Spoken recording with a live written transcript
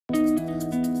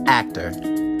actor,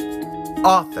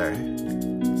 author,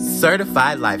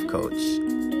 certified life coach,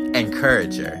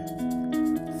 encourager,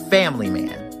 family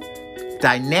man,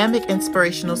 dynamic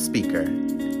inspirational speaker,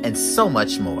 and so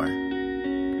much more.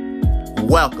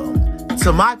 Welcome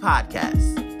to my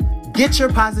podcast, Get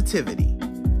Your Positivity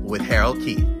with Harold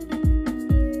Keith.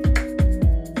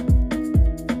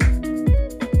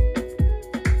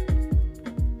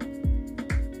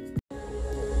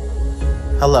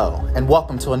 Hello, and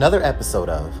welcome to another episode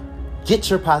of Get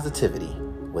Your Positivity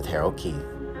with Harold Keith.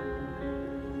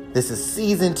 This is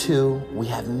season 2. We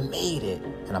have made it,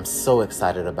 and I'm so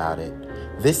excited about it.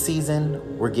 This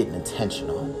season, we're getting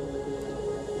intentional.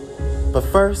 But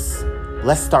first,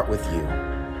 let's start with you.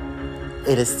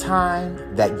 It is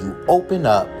time that you open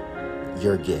up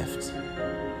your gift.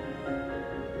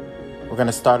 We're going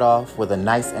to start off with a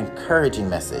nice, encouraging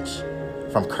message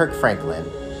from Kirk Franklin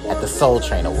at the Soul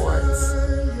Train Awards.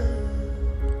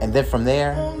 And then from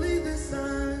there,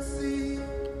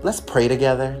 let's pray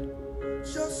together.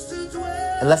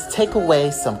 And let's take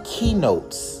away some key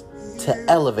notes to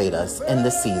elevate us in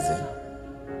this season.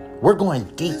 We're going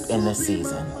deep in this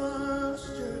season.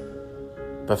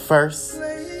 But first,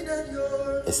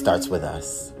 it starts with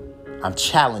us. I'm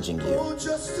challenging you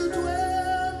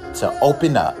to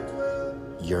open up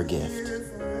your gift.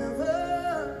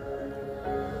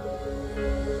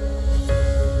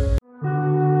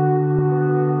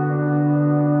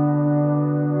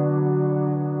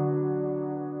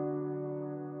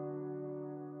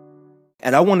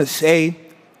 And I want to say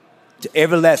to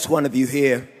every last one of you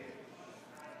here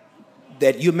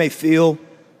that you may feel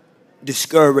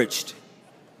discouraged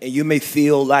and you may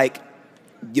feel like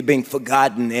you're being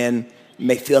forgotten and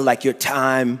may feel like your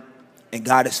time and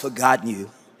God has forgotten you.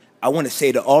 I want to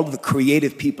say to all of the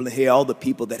creative people in here, all the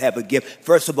people that have a gift,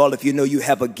 first of all, if you know you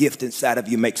have a gift inside of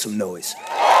you, make some noise.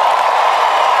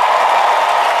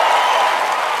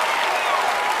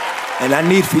 And I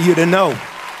need for you to know,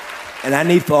 and I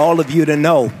need for all of you to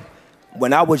know,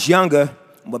 when I was younger,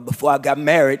 but before I got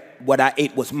married, what I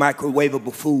ate was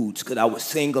microwavable foods because I was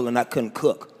single and I couldn't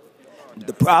cook.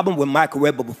 The problem with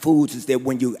microwavable foods is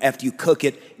that after you cook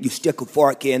it, you stick a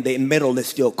fork in, the middle is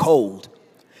still cold.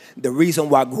 The reason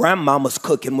why grandmama's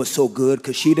cooking was so good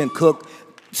because she didn't cook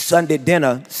Sunday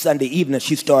dinner, Sunday evening,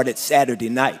 she started Saturday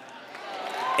night.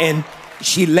 And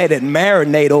she let it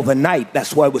marinate overnight.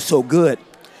 That's why it was so good.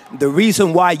 The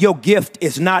reason why your gift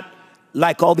is not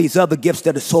like all these other gifts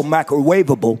that are so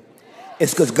microwavable,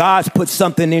 it's because God's put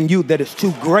something in you that is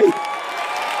too great.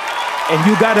 And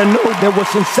you got to know that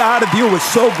what's inside of you is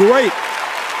so great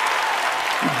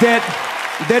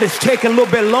that it's taking a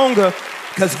little bit longer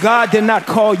because God did not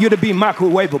call you to be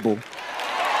microwavable.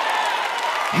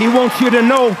 He wants you to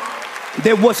know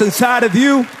that what's inside of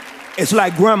you is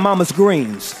like grandmama's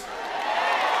greens.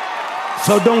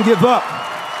 So don't give up.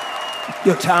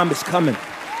 Your time is coming.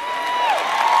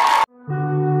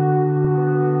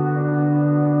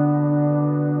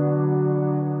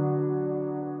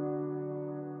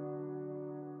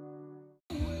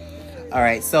 All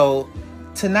right, so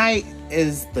tonight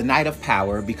is the night of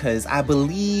power because I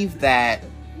believe that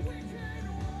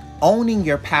owning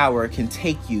your power can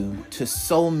take you to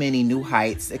so many new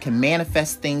heights. It can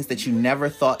manifest things that you never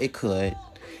thought it could.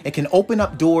 It can open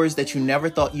up doors that you never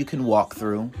thought you can walk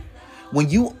through. When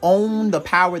you own the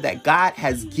power that God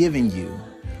has given you,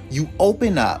 you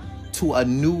open up to a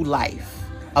new life,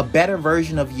 a better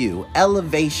version of you,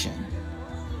 elevation,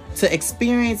 to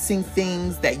experiencing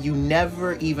things that you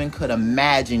never even could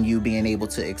imagine you being able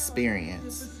to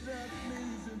experience.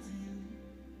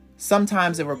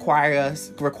 Sometimes it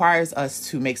requires us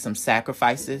to make some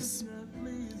sacrifices,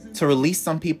 to release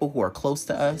some people who are close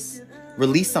to us,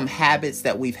 release some habits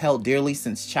that we've held dearly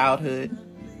since childhood,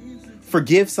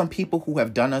 forgive some people who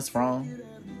have done us wrong.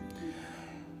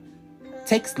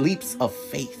 Take leaps of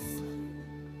faith,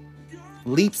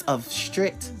 leaps of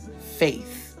strict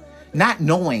faith. Not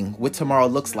knowing what tomorrow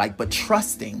looks like, but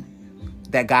trusting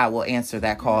that God will answer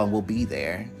that call and will be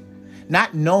there.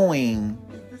 Not knowing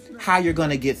how you're going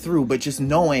to get through, but just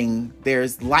knowing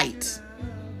there's light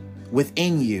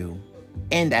within you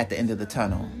and at the end of the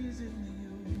tunnel.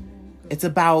 It's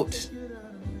about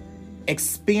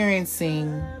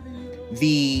experiencing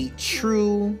the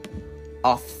true,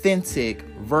 authentic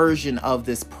version of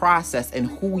this process and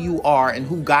who you are and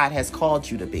who God has called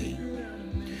you to be.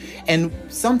 And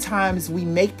sometimes we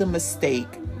make the mistake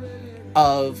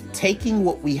of taking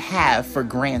what we have for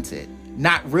granted,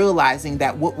 not realizing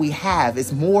that what we have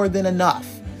is more than enough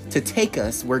to take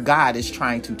us where God is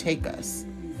trying to take us.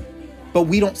 But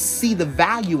we don't see the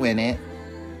value in it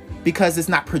because it's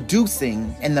not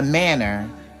producing in the manner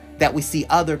that we see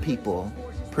other people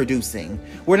producing.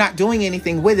 We're not doing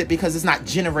anything with it because it's not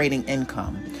generating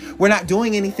income. We're not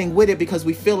doing anything with it because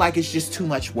we feel like it's just too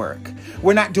much work.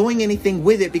 We're not doing anything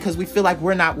with it because we feel like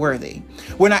we're not worthy.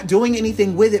 We're not doing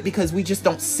anything with it because we just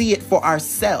don't see it for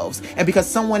ourselves. And because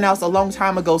someone else a long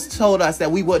time ago told us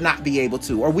that we would not be able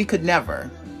to, or we could never.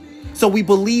 So we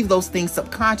believe those things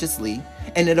subconsciously,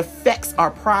 and it affects our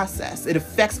process. It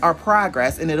affects our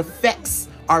progress, and it affects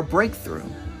our breakthrough.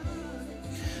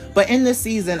 But in this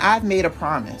season, I've made a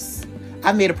promise.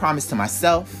 I've made a promise to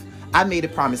myself. I've made a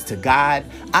promise to God.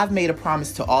 I've made a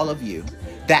promise to all of you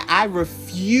that I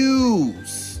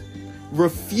refuse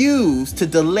to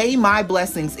delay my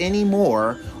blessings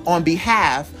anymore on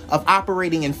behalf of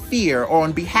operating in fear, or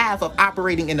on behalf of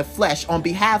operating in the flesh, on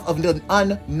behalf of the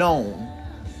unknown.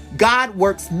 God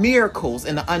works miracles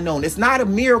in the unknown. It's not a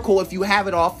miracle if you have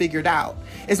it all figured out.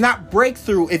 It's not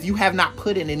breakthrough if you have not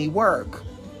put in any work.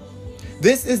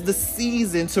 This is the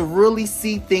season to really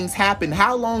see things happen.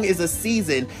 How long is a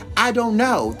season? I don't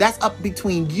know. That's up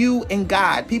between you and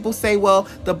God. People say, well,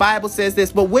 the Bible says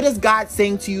this, but what is God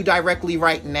saying to you directly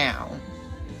right now?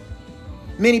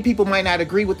 Many people might not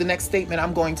agree with the next statement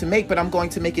I'm going to make, but I'm going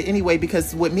to make it anyway,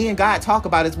 because what me and God talk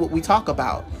about is what we talk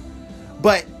about.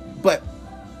 But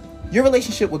your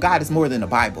relationship with God is more than the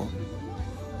Bible.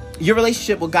 Your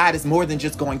relationship with God is more than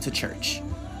just going to church.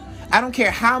 I don't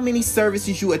care how many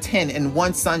services you attend in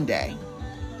one Sunday.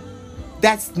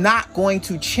 That's not going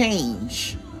to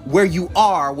change where you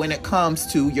are when it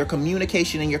comes to your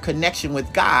communication and your connection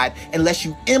with God unless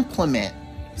you implement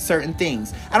certain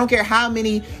things. I don't care how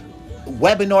many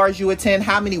webinars you attend,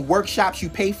 how many workshops you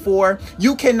pay for.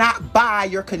 You cannot buy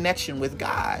your connection with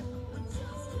God.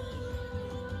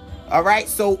 All right.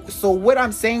 So what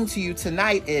I'm saying to you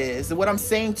tonight is, what I'm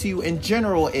saying to you in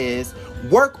general is,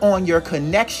 work on your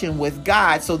connection with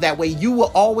God so that way you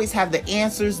will always have the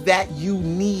answers that you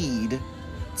need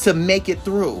to make it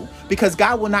through, because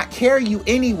God will not carry you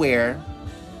anywhere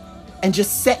and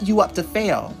just set you up to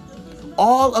fail.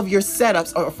 All of your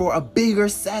setups are for a bigger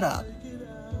setup.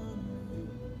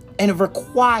 And it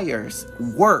requires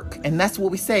work. And that's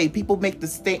what we say. People make the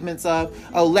statements of,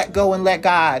 oh, let go and let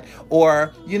God.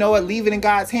 Or, you know what, leave it in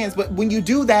God's hands. But when you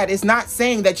do that, it's not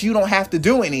saying that you don't have to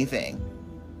do anything.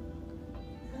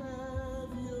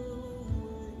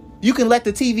 You can let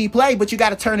the TV play, but you got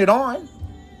to turn it on.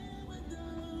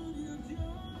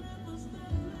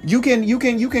 You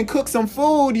can cook some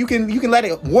food. You can let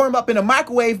it warm up in the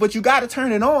microwave, but you got to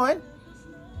turn it on.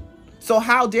 So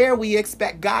how dare we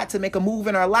expect God to make a move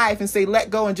in our life and say, let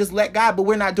go and just let God, but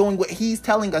we're not doing what he's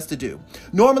telling us to do.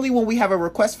 Normally, when we have a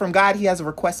request from God, he has a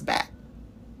request back.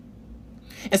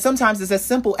 And sometimes it's as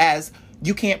simple as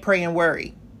you can't pray and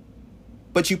worry,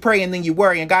 but you pray and then you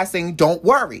worry, and God's saying, don't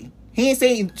worry. He ain't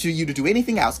saying to you to do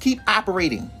anything else. Keep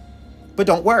operating, but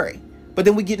don't worry. But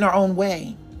then we get in our own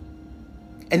way.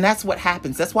 And that's what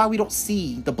happens. That's why we don't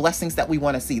see the blessings that we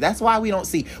want to see. That's why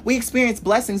we experience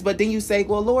blessings, but then you say,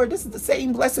 well, Lord, this is the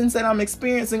same blessings that I'm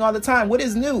experiencing all the time. What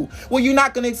is new? Well, you're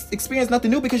not going to experience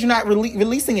nothing new because you're not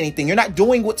releasing anything. You're not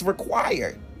doing what's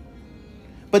required.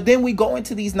 But then we go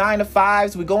into these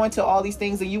 9-to-5s. We go into all these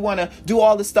things, and you want to do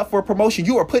all this stuff for a promotion.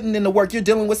 You are putting in the work. You're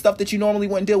dealing with stuff that you normally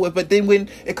wouldn't deal with. But then when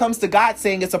it comes to God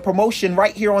saying it's a promotion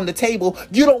right here on the table,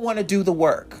 you don't want to do the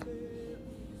work.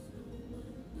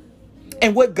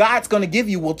 And what God's going to give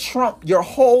you will trump your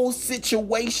whole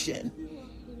situation.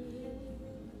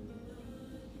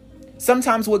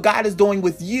 Sometimes what God is doing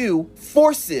with you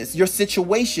forces your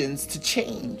situations to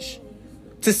change,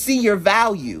 to see your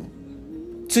value,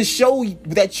 to show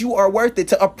that you are worth it,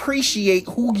 to appreciate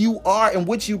who you are and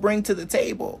what you bring to the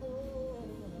table.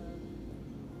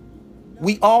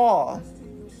 We all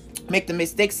make the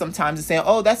mistake sometimes of saying,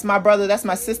 oh, that's my brother, that's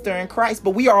my sister in Christ.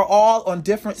 But we are all on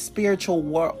different spiritual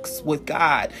walks with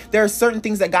God. There are certain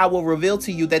things that God will reveal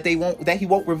to you that he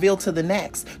won't reveal to the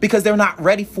next, because they're not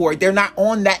ready for it. They're not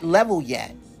on that level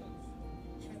yet.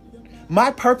 My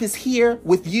purpose here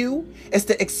with you is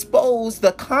to expose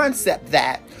the concept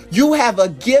that you have a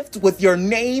gift with your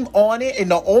name on it.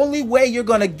 And the only way you're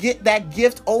going to get that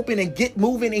gift open and get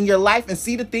moving in your life and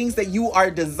see the things that you are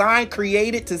designed,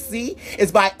 created to see,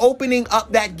 is by opening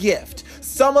up that gift.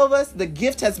 Some of us, the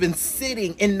gift has been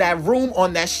sitting in that room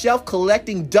on that shelf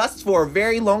collecting dust for a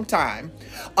very long time.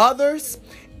 Others,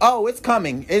 oh, it's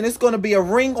coming, and it's going to be a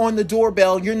ring on the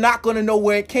doorbell. You're not going to know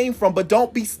where it came from, but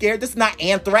don't be scared. This is not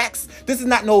anthrax. This is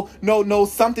not no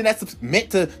something that's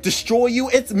meant to destroy you.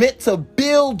 It's meant to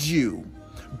build you,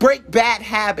 break bad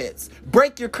habits,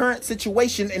 break your current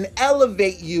situation, and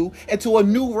elevate you into a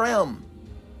new realm.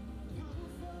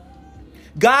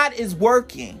 God is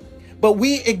working, But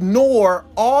we ignore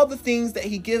all the things that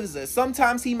he gives us.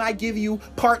 Sometimes he might give you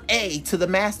part A to the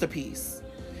masterpiece.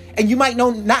 And you might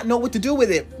not know what to do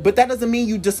with it. But that doesn't mean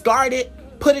you discard it.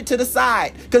 Put it to the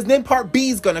side. Because then part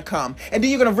B is going to come. And then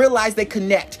you're going to realize they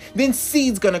connect. Then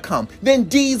C's going to come. Then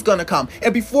D's going to come.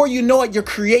 And before you know it, you're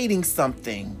creating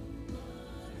something.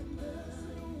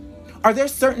 Are there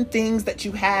certain things that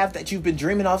you have that you've been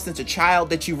dreaming of since a child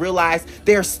that you realize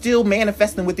they're still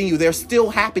manifesting within you? They're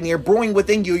still happening. They're brewing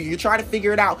within you. You're trying to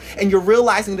figure it out. And you're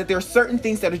realizing that there are certain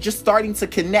things that are just starting to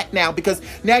connect now, because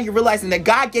now you're realizing that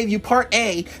God gave you part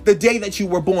A the day that you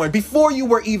were born, before you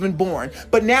were even born.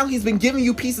 But now he's been giving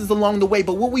you pieces along the way.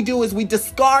 But what we do is we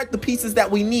discard the pieces that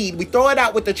we need. We throw it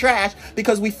out with the trash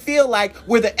because we feel like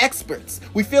we're the experts.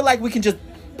 We feel like we can just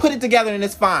put it together and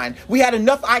it's fine. We had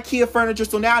enough IKEA furniture,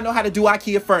 so now I know how to do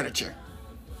IKEA furniture.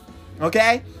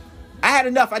 Okay? I had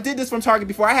enough. I did this from Target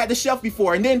before. I had the shelf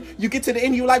before. And then you get to the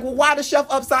end, you're like, well, why the shelf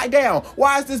upside down?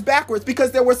 Why is this backwards?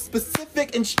 Because there were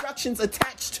specific instructions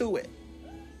attached to it.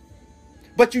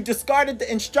 But you discarded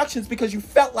the instructions because you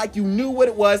felt like you knew what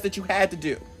it was that you had to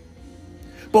do.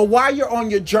 But while you're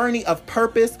on your journey of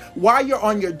purpose, while you're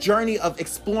on your journey of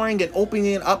exploring and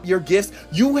opening up your gifts,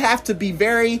 you have to be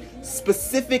very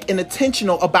specific and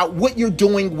intentional about what you're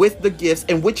doing with the gifts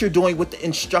and what you're doing with the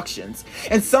instructions.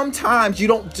 And sometimes you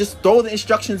don't just throw the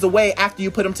instructions away after you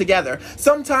put them together.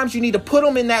 Sometimes you need to put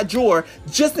them in that drawer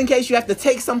just in case you have to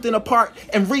take something apart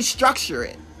and restructure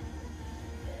it.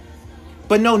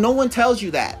 But no one tells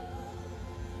you that.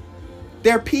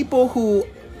 There are people who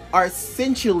are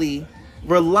essentially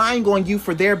relying on you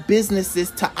for their businesses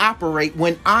to operate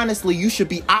when honestly you should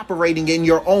be operating in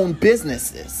your own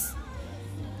businesses.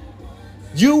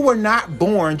 You were not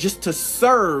born just to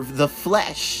serve the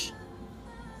flesh.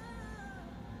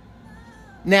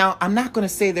 Now, I'm not going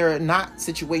to say there are not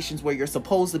situations where you're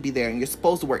supposed to be there and you're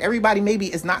supposed to work. Everybody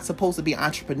maybe is not supposed to be an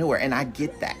entrepreneur, and I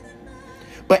get that.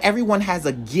 But everyone has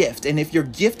a gift. And if your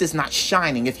gift is not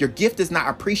shining, if your gift is not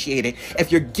appreciated,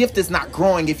 if your gift is not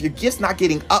growing, if your gift's not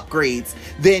getting upgrades,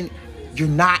 then you're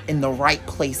not in the right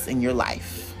place in your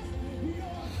life.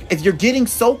 If you're getting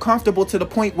so comfortable to the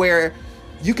point where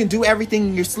you can do everything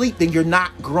in your sleep, then you're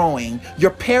not growing.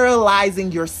 You're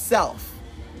paralyzing yourself.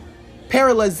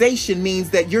 Paralyzation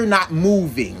means that you're not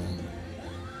moving.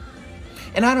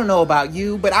 And I don't know about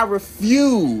you, but I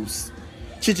refuse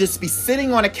to just be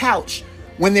sitting on a couch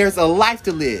when there's a life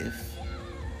to live,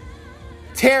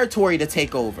 territory to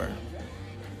take over,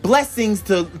 blessings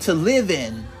to live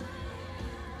in,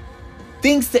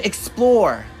 things to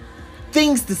explore,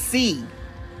 things to see.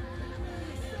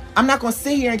 I'm not going to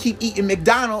sit here and keep eating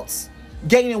McDonald's,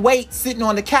 gaining weight, sitting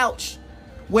on the couch,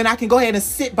 when I can go ahead and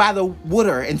sit by the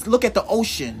water and look at the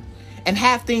ocean and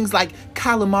have things like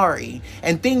calamari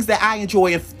and things that I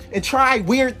enjoy, and try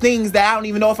weird things that I don't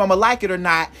even know if I'm gonna like it or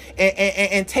not,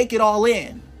 and take it all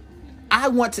in. I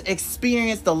want to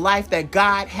experience the life that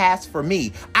God has for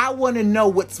me. I want to know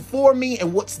what's for me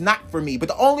and what's not for me. But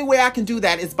the only way I can do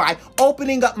that is by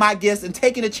opening up my gifts and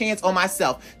taking a chance on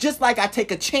myself. Just like I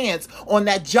take a chance on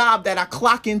that job that I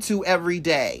clock into every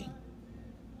day.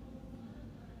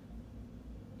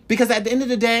 Because at the end of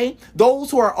the day,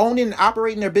 those who are owning and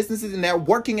operating their businesses and they're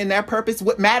working in their purpose,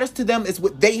 what matters to them is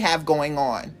what they have going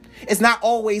on. It's not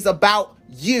always about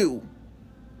you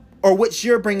or what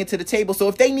you're bringing to the table. So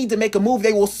if they need to make a move,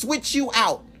 they will switch you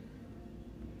out.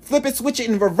 Flip it, switch it,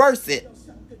 and reverse it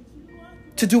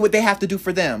to do what they have to do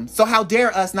for them. So how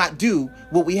dare us not do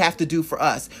what we have to do for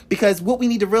us? Because what we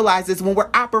need to realize is when we're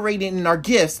operating in our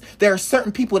gifts, there are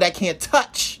certain people that can't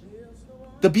touch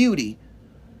the beauty.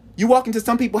 You walk into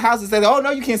some people's houses and say, oh,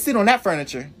 no, you can't sit on that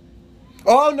furniture.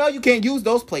 Oh, no, you can't use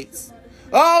those plates.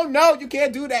 Oh, no, you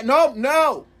can't do that.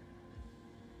 No.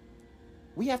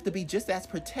 We have to be just as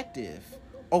protective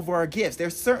over our gifts.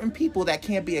 There's certain people that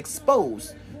can't be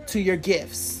exposed to your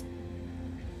gifts.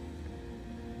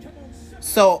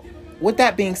 So with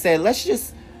that being said,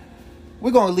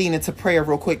 we're going to lean into prayer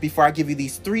real quick before I give you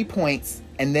these 3 points.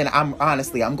 And then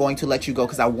I'm going to let you go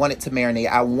because I want it to marinate.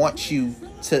 I want you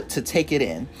to take it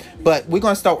in. But we're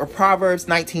going to start with Proverbs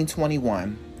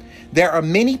 19:21. There are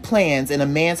many plans in a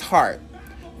man's heart,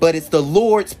 but it's the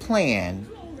Lord's plan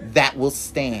that will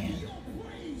stand.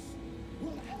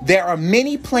 There are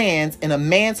many plans in a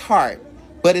man's heart,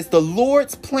 but it's the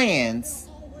Lord's plans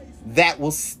that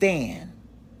will stand.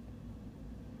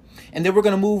 And then we're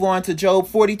going to move on to Job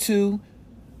 42,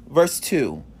 verse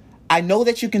 2. I know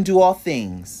that you can do all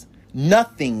things.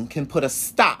 Nothing can put a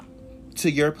stop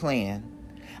to your plan.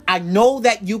 I know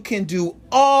that you can do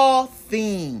all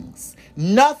things.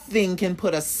 Nothing can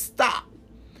put a stop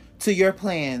to your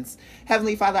plans.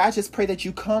 Heavenly Father, I just pray that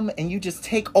you come and you just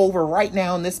take over right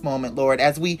now in this moment, Lord,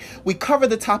 as we cover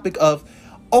the topic of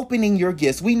opening your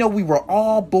gifts. We know we were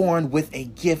all born with a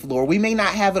gift, Lord. We may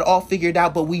not have it all figured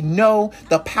out, but we know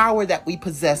the power that we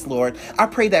possess, Lord. I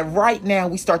pray that right now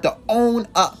we start to own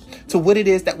up to what it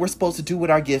is that we're supposed to do with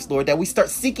our gifts, Lord, that we start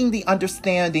seeking the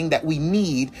understanding that we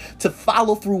need to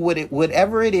follow through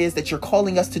whatever it is that you're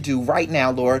calling us to do right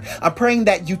now, Lord. I'm praying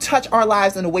that you touch our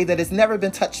lives in a way that has never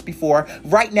been touched before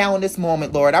right now in this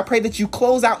moment, Lord. I pray that you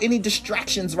close out any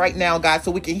distractions right now, God,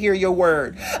 so we can hear your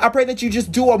word. I pray that you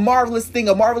just do a marvelous thing,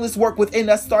 a marvelous work within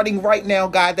us starting right now,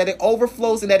 God, that it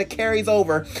overflows and that it carries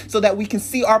over so that we can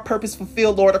see our purpose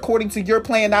fulfilled, Lord, according to your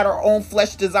plan, not our own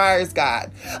flesh desires,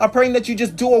 God. I'm praying that you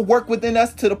just do a work within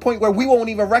us to the point where we won't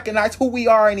even recognize who we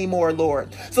are anymore, Lord,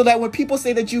 so that when people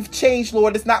say that you've changed,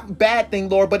 Lord, it's not a bad thing,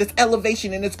 Lord, but it's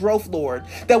elevation and it's growth, Lord,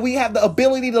 that we have the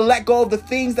ability to let go of the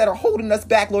things that are holding us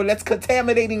back, Lord, that's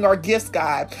contaminating our gifts,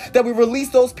 God, that we release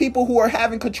those people who are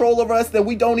having control over us that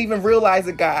we don't even realize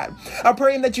it, God. I'm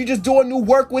praying that you just do a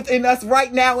new work within us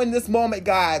right now in this moment,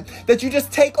 God, that you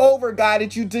just take over, God,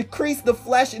 that you decrease the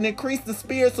flesh and increase the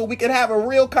spirit so we can have a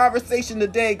real conversation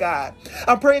today, God.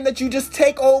 I'm praying that you just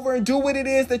take over and do what it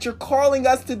is that you're calling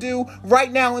us to do right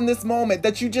now in this moment,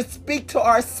 that you just speak to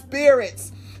our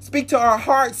spirits, speak to our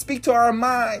hearts, speak to our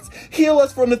minds, heal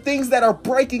us from the things that are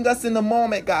breaking us in the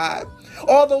moment, God.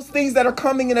 All those things that are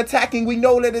coming and attacking, we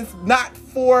know that it's not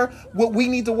for what we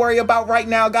need to worry about right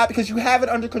now, God, because you have it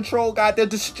under control, God. They're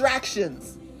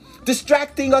distractions.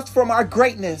 Distracting us from our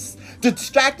greatness,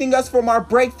 distracting us from our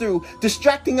breakthrough,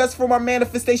 distracting us from our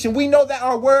manifestation. We know that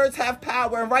our words have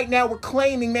power, and right now we're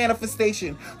claiming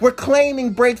manifestation. We're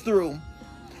claiming breakthrough.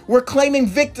 We're claiming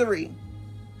victory.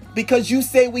 Because you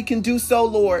say we can do so,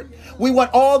 Lord. We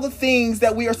want all the things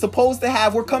that we are supposed to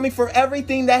have. We're coming for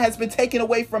everything that has been taken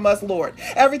away from us, Lord.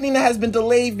 Everything that has been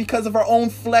delayed because of our own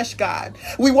flesh, God.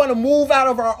 We want to move out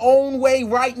of our own way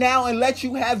right now and let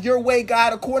you have your way,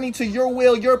 God, according to your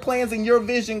will, your plans, and your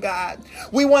vision, God.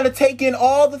 We want to take in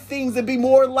all the things and be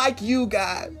more like you,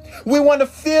 God. We want to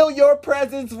feel your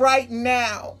presence right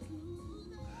now.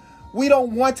 We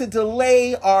don't want to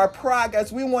delay our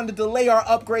progress. We want to delay our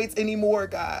upgrades anymore,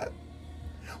 God.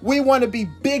 We want to be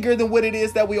bigger than what it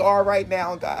is that we are right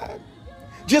now, God.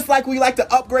 Just like we like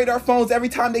to upgrade our phones every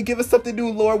time they give us something new,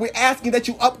 Lord, we're asking that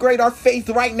you upgrade our faith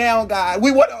right now, God.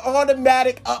 We want an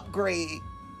automatic upgrade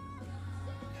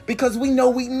because we know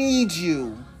we need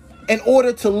you in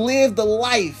order to live the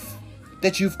life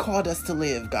that you've called us to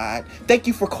live, God. Thank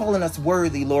you for calling us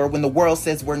worthy, Lord, when the world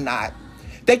says we're not.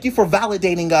 Thank you for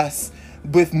validating us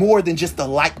with more than just a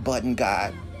like button,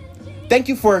 God. Thank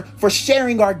you for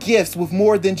sharing our gifts with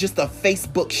more than just a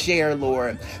Facebook share,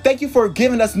 Lord. Thank you for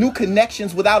giving us new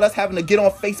connections without us having to get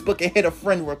on Facebook and hit a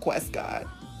friend request, God.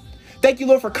 Thank you,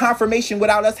 Lord, for confirmation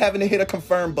without us having to hit a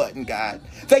confirm button, God.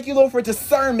 Thank you, Lord, for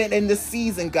discernment in this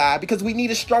season, God, because we need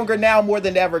it stronger now more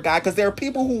than ever, God, because there are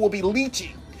people who will be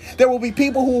leeching. There will be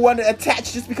people who want to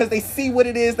attach just because they see what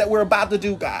it is that we're about to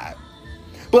do, God.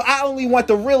 But I only want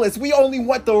the realists. We only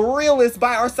want the realists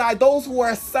by our side. Those who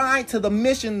are assigned to the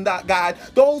mission, God.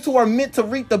 Those who are meant to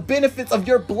reap the benefits of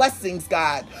your blessings,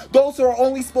 God. Those who are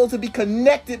only supposed to be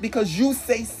connected because you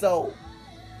say so.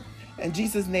 In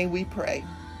Jesus' name we pray.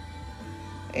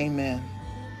 Amen.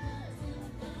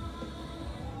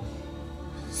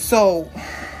 So,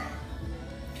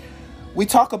 we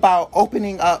talk about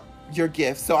opening up your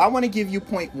gifts. So I want to give you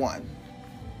point one.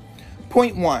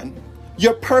 Point one.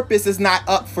 Your purpose is not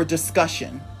up for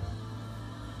discussion.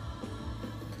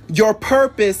 Your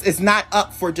purpose is not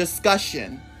up for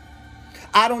discussion.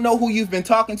 I don't know who you've been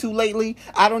talking to lately.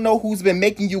 I don't know who's been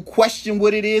making you question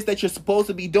what it is that you're supposed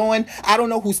to be doing. I don't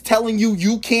know who's telling you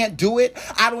you can't do it.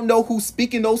 I don't know who's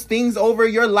speaking those things over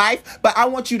your life. But I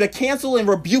want you to cancel and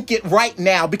rebuke it right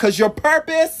now because your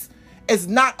purpose is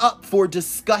not up for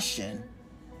discussion.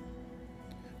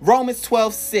 Romans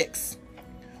 12:6.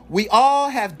 We all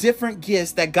have different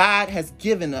gifts that God has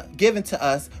given to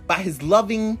us by his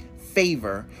loving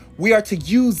favor. We are to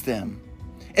use them.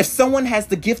 If someone has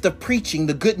the gift of preaching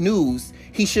the good news,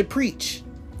 he should preach.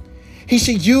 He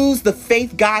should use the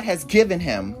faith God has given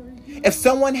him. If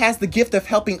someone has the gift of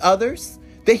helping others,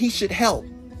 then he should help.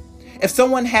 If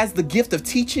someone has the gift of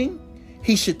teaching,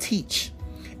 he should teach.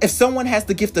 If someone has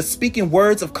the gift of speaking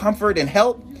words of comfort and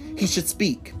help, he should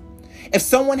speak. If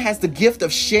someone has the gift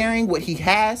of sharing what he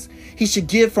has, he should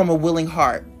give from a willing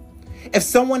heart. If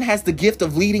someone has the gift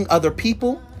of leading other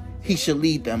people, he should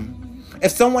lead them.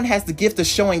 If someone has the gift of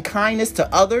showing kindness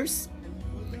to others,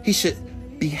 he should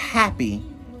be happy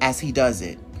as he does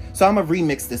it. So I'm going to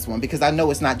remix this one because I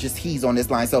know it's not just he's on this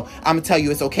line. So I'm going to tell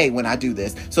you it's okay when I do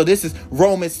this. So this is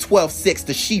Romans 12:6,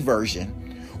 the she version.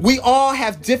 We all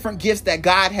have different gifts that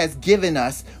God has given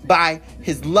us by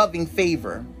his loving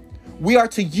favor. We are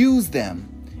to use them.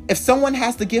 If someone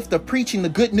has the gift of preaching the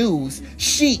good news,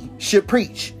 she should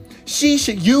preach. She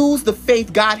should use the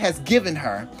faith God has given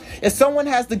her. If someone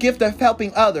has the gift of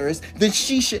helping others, then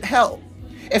she should help.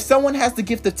 If someone has the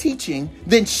gift of teaching,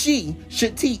 then she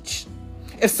should teach.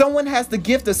 If someone has the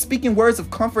gift of speaking words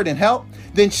of comfort and help,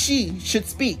 then she should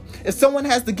speak. If someone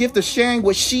has the gift of sharing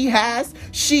what she has,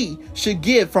 she should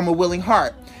give from a willing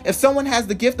heart. If someone has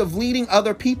the gift of leading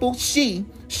other people, she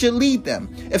should lead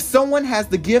them. If someone has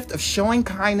the gift of showing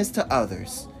kindness to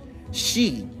others,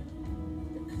 she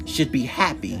should be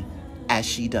happy as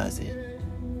she does it.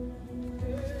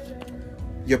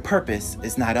 Your purpose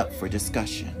is not up for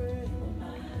discussion.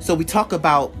 So we talk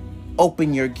about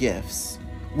open your gifts.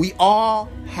 We all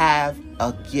have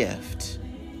a gift.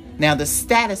 Now, the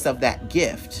status of that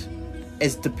gift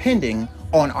is depending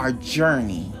on our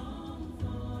journey.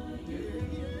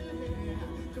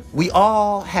 We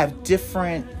all have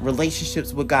different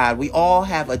relationships with God. We all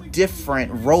have a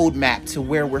different roadmap to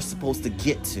where we're supposed to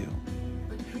get to.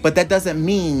 But that doesn't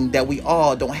mean that we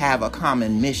all don't have a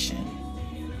common mission.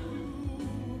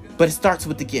 But it starts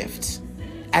with the gift.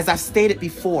 As I've stated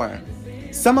before,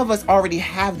 some of us already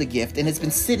have the gift and it's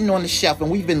been sitting on the shelf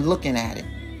and we've been looking at it.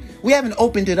 We haven't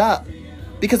opened it up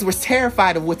because we're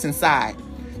terrified of what's inside.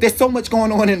 There's so much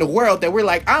going on in the world that we're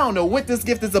like, I don't know what this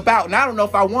gift is about and I don't know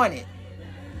if I want it.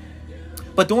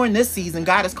 But during this season,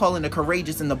 God is calling the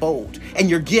courageous and the bold. And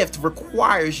your gift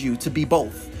requires you to be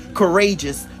both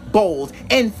courageous, bold,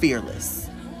 and fearless.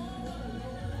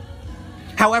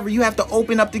 However, you have to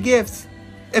open up the gifts.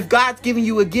 If God's giving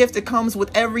you a gift, it comes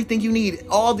with everything you need.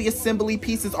 All the assembly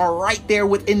pieces are right there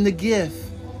within the gift.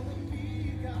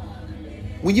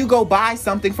 When you go buy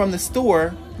something from the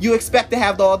store, you expect to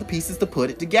have all the pieces to put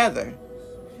it together.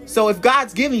 So if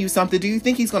God's giving you something, do you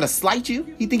think he's going to slight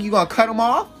you? You think you're going to cut him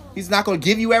off? He's not going to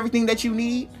give you everything that you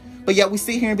need? But yet we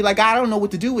sit here and be like, I don't know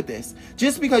what to do with this.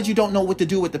 Just because you don't know what to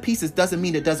do with the pieces doesn't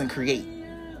mean it doesn't create.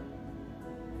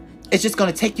 It's just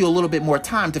going to take you a little bit more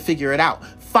time to figure it out.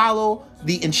 Follow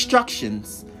the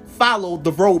instructions. Follow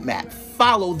the roadmap.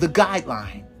 Follow the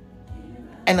guideline.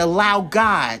 And allow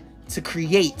God to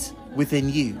create within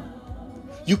you.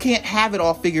 You can't have it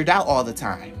all figured out all the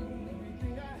time.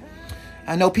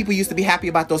 I know people used to be happy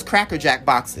about those Cracker Jack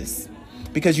boxes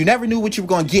because you never knew what you were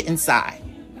going to get inside.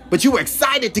 But you were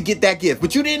excited to get that gift,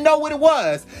 but you didn't know what it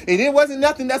was. And it wasn't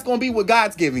nothing that's going to be what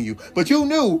God's giving you. But you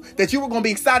knew that you were going to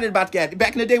be excited about that.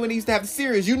 Back in the day when they used to have the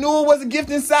cereals, you knew it was a gift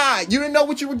inside. You didn't know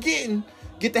what you were getting.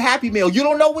 Get the Happy Meal. You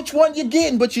don't know which one you're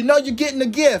getting, but you know you're getting a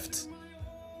gift.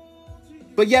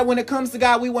 But yet when it comes to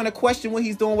God, we want to question what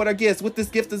he's doing with our gifts, what this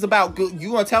gift is about.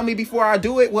 You want to tell me before I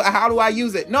do it? How do I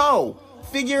use it? No,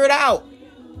 figure it out.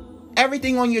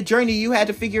 Everything on your journey, you had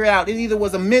to figure it out. It either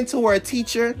was a mentor, a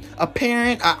teacher, a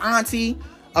parent, an auntie,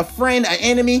 a friend, an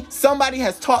enemy. Somebody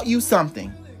has taught you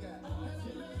something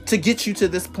to get you to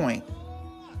this point.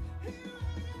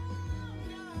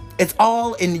 It's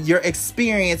all in your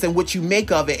experience and what you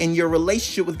make of it and your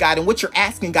relationship with God and what you're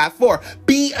asking God for.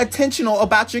 Be intentional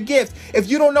about your gift. If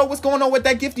you don't know what's going on with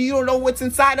that gift and you don't know what's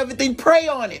inside of it, then pray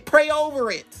on it. Pray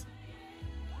over it.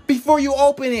 Before you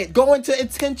open it, go into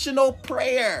intentional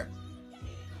prayer.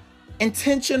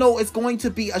 Intentional is going to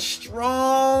be a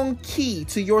strong key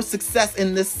to your success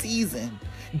in this season.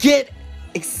 Get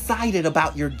excited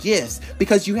about your gifts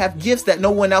because you have gifts that no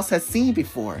one else has seen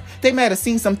before. They might have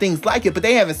seen some things like it, but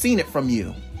they haven't seen it from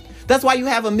you. That's why you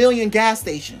have 1 million gas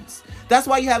stations. That's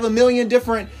why you have 1 million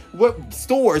different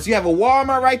stores. You have a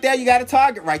Walmart right there. You got a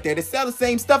Target right there. They sell the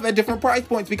same stuff at different price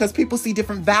points because people see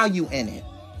different value in it.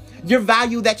 Your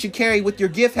value that you carry with your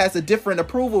gift has a different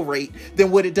approval rate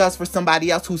than what it does for somebody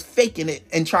else who's faking it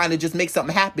and trying to just make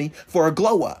something happen for a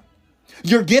glow up.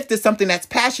 Your gift is something that's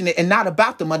passionate and not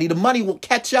about the money. The money will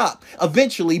catch up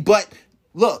eventually, but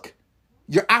look,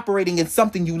 you're operating in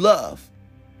something you love.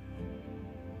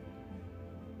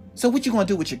 So what you going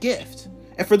to do with your gift?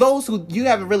 And for those who you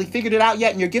haven't really figured it out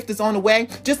yet and your gift is on the way,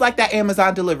 just like that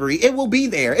Amazon delivery, it will be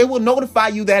there. It will notify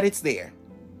you that it's there.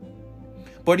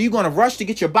 But are you going to rush to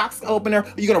get your box opener?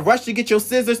 Are you going to rush to get your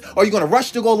scissors? Or are you going to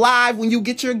rush to go live when you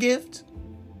get your gift?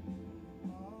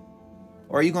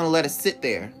 Or are you going to let it sit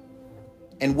there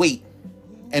and wait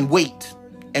and wait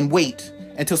and wait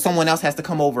until someone else has to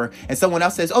come over and someone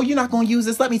else says, oh, you're not going to use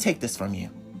this? Let me take this from you.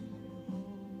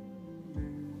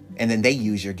 And then they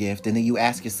use your gift. And then you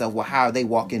ask yourself, well, how are they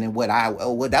walking in well,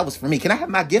 that was for me. Can I have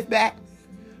my gift back?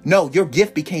 No, your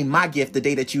gift became my gift the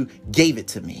day that you gave it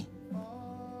to me.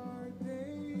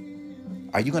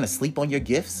 Are you going to sleep on your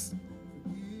gifts?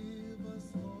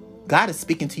 God is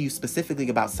speaking to you specifically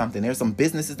about something. There's some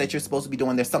businesses that you're supposed to be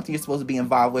doing. There's something you're supposed to be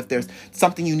involved with. There's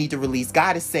something you need to release.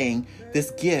 God is saying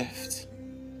this gift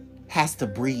has to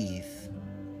breathe.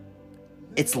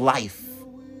 It's life.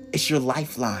 It's your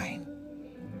lifeline.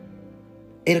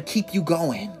 It'll keep you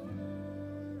going.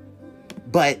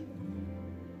 But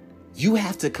you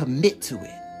have to commit to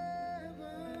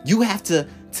it. You have to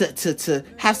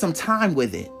have some time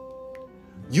with it.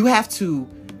 You have to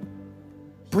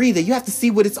breathe it. You have to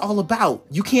see what it's all about.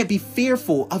 You can't be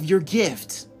fearful of your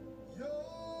gift.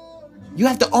 You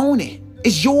have to own it.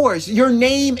 It's yours. Your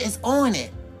name is on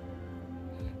it.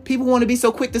 People want to be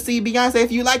so quick to see Beyonce.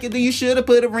 If you like it, then you should have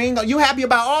put a ring on. You happy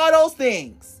about all those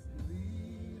things,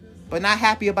 but not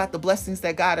happy about the blessings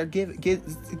that God are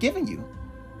giving you.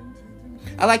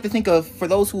 I like to think of, for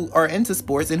those who are into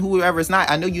sports and whoever is not,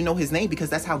 I know you know his name because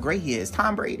that's how great he is,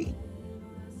 Tom Brady.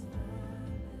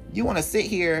 You want to sit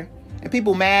here and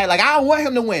people mad, like, I don't want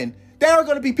him to win. There are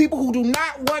going to be people who do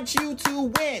not want you to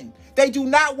win. They do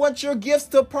not want your gifts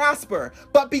to prosper.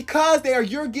 But because they are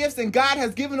your gifts and God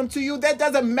has given them to you, that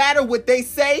doesn't matter what they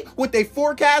say, what they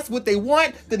forecast, what they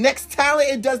want, the next talent,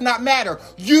 it does not matter.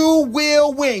 You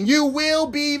will win. You will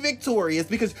be victorious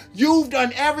because you've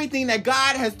done everything that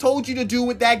God has told you to do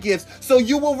with that gift. So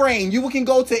you will reign. You can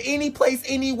go to any place,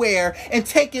 anywhere, and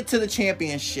take it to the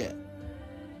championship.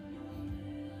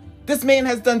 This man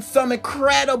has done some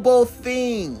incredible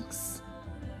things.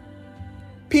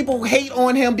 People hate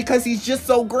on him because he's just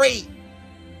so great.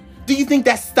 Do you think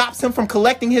that stops him from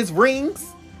collecting his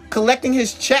rings, collecting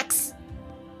his checks,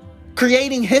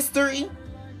 creating history?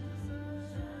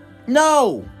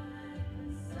 No.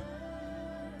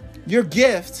 Your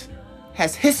gift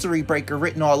has history breaker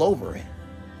written all over it.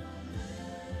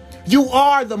 You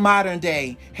are the modern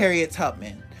day Harriet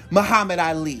Tubman, Muhammad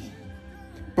Ali,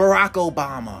 Barack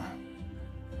Obama,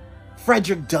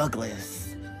 Frederick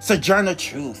Douglass, Sojourner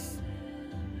Truth.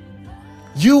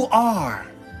 You are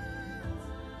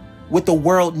what the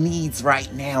world needs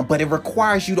right now, but it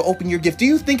requires you to open your gift. Do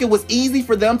you think it was easy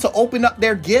for them to open up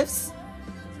their gifts?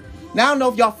 Now, I don't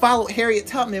know if y'all followed Harriet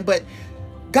Tubman, but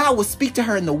God will speak to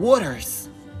her in the waters.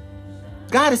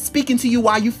 God is speaking to you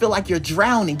while you feel like you're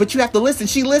drowning, but you have to listen.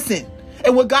 She listened.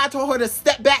 And when God told her to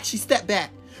step back, she stepped back.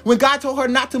 When God told her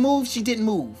not to move, she didn't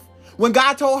move. When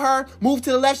God told her move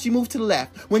to the left, she moved to the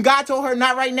left. When God told her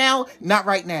not right now, not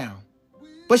right now.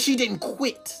 But she didn't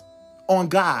quit on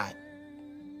God.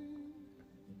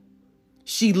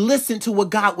 She listened to what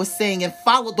God was saying and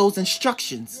followed those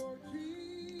instructions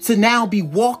to now be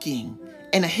walking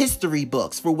in the history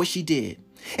books for what she did.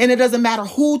 And it doesn't matter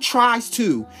who tries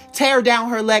to tear down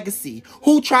her legacy,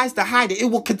 who tries to hide it, it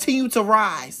will continue to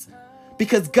rise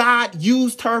because God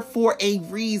used her for a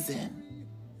reason.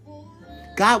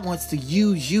 God wants to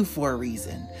use you for a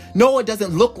reason. No, it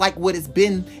doesn't look like what it's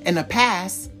been in the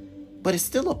past, but it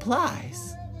still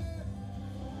applies.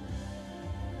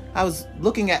 I was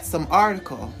looking at some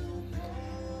article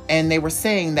and they were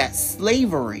saying that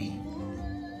slavery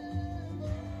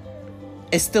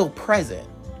is still present.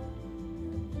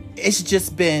 It's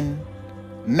just been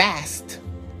masked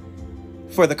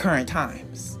for the current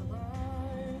times.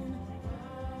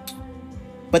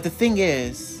 But the thing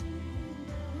is,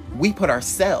 we put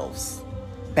ourselves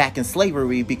back in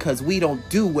slavery because we don't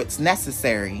do what's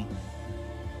necessary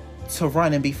to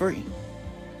run and be free.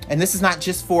 And this is not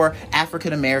just for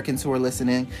African Americans who are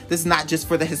listening. This is not just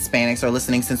for the Hispanics who are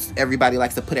listening, since everybody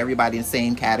likes to put everybody in the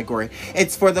same category.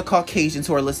 It's for the Caucasians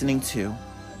who are listening too.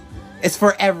 It's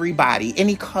for everybody,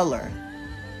 any color.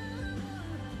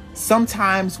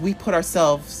 Sometimes we put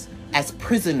ourselves as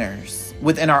prisoners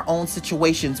within our own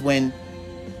situations when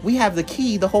we have the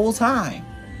key the whole time.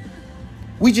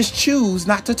 We just choose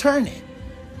not to turn it.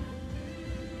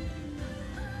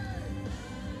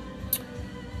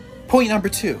 Point number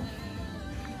 2.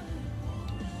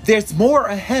 There's more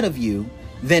ahead of you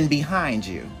than behind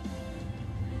you.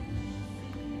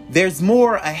 There's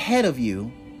more ahead of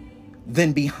you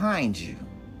than behind you.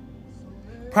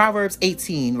 Proverbs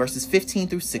 18, verses 15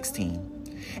 through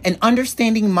 16. An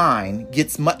understanding mind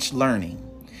gets much learning,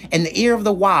 and the ear of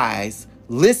the wise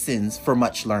listens for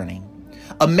much learning.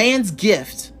 A man's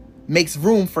gift makes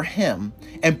room for him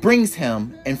and brings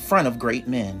him in front of great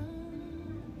men.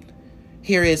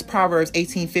 Here is Proverbs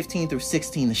 18, 15 through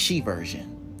 16, the She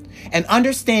version. An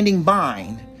understanding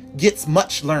mind gets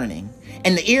much learning,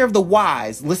 and the ear of the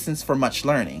wise listens for much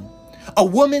learning. A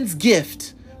woman's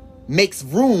gift makes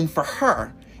room for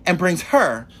her and brings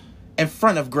her in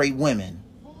front of great women.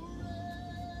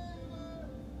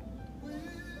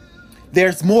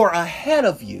 There's more ahead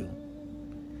of you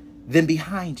than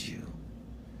behind you.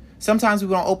 Sometimes we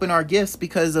don't open our gifts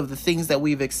because of the things that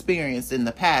we've experienced in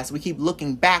the past. We keep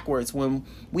looking backwards when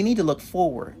we need to look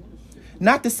forward.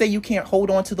 Not to say you can't hold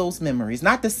on to those memories.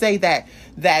 Not to say that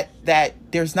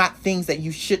there's not things that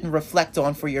you shouldn't reflect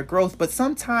on for your growth. But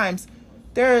sometimes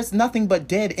there's nothing but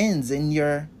dead ends in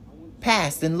your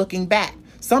past and looking back.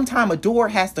 Sometimes a door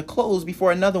has to close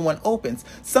before another one opens.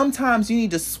 Sometimes you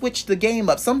need to switch the game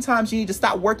up. Sometimes you need to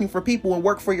stop working for people and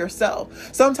work for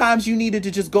yourself. Sometimes you needed to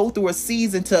just go through a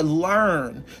season to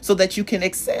learn so that you can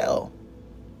excel.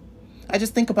 I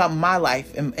just think about my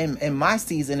life and my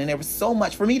season, and there was so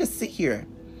much for me to sit here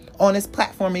on this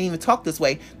platform and even talk this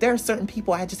way. There are certain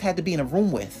people I just had to be in a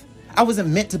room with. I wasn't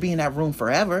meant to be in that room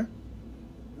forever,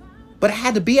 but I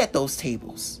had to be at those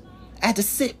tables. I had to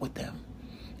sit with them.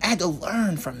 I had to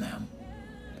learn from them.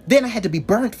 Then I had to be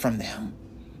burnt from them.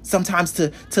 Sometimes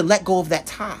to let go of that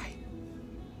tie.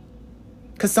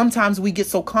 Because sometimes we get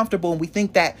so comfortable and we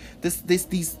think that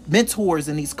these mentors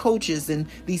and these coaches and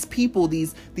these people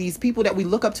that we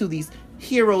look up to, these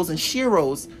heroes and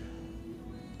sheroes,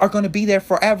 are going to be there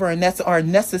forever, and are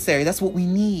necessary. That's what we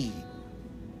need.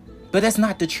 But that's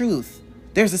not the truth.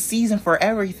 There's a season for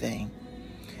everything.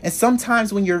 And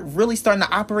sometimes when you're really starting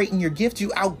to operate in your gift,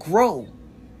 you outgrow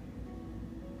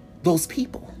those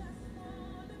people.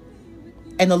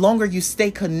 And the longer you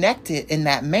stay connected in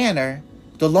that manner,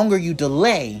 the longer you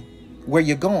delay where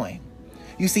you're going.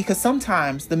 You see, because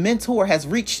sometimes the mentor has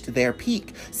reached their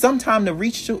peak. Sometimes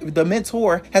the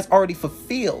mentor has already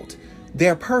fulfilled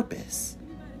their purpose.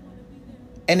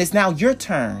 And it's now your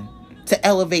turn to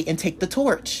elevate and take the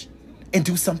torch and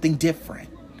do something different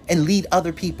and lead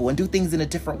other people and do things in a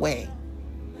different way.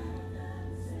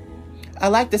 I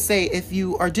like to say, if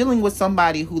you are dealing with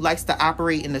somebody who likes to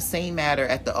operate in the same manner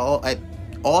at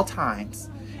all times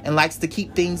and likes to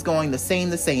keep things going the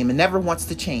same and never wants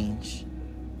to change,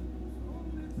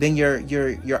 then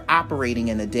you're operating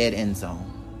in a dead end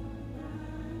zone.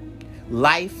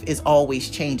 Life is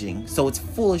always changing, so it's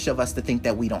foolish of us to think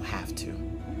that we don't have to.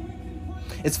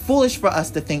 It's foolish for us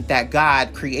to think that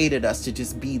God created us to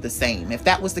just be the same. If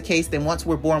that was the case, then once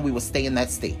we're born, we will stay in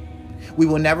that state. We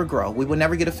will never grow. We will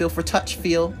never get a feel for touch,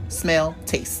 feel, smell,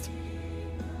 taste.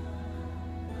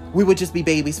 We would just be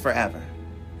babies forever.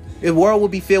 The world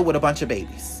would be filled with a bunch of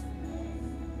babies,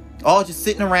 all just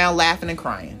sitting around laughing and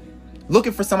crying,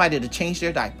 looking for somebody to change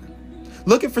their diaper,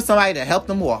 looking for somebody to help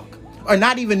them walk, or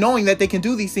not even knowing that they can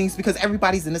do these things because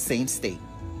everybody's in the same state.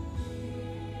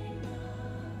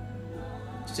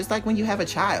 It's just like when you have a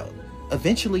child.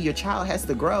 Eventually your child has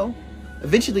to grow.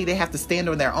 Eventually they have to stand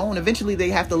on their own. Eventually they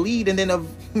have to lead, and then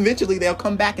eventually they'll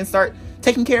come back and start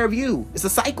taking care of you. It's a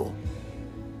cycle.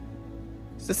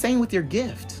 It's the same with your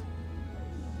gift.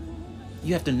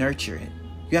 You have to nurture it.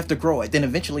 You have to grow it. Then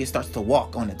eventually it starts to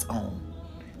walk on its own.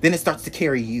 Then it starts to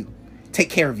carry you, take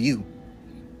care of you.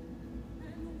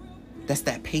 That's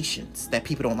that patience that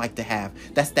people don't like to have.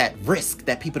 That's that risk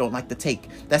that people don't like to take.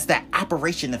 That's that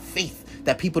operation of faith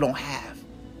that people don't have.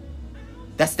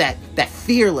 That's that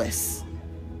fearless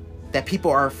that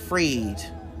people are afraid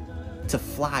to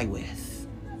fly with.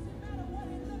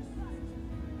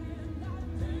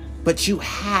 But you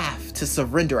have to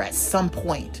surrender at some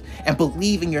point and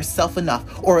believe in yourself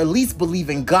enough, or at least believe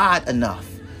in God enough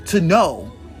to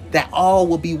know that all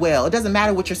will be well. It doesn't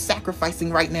matter what you're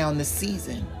sacrificing right now in this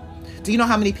season. Do you know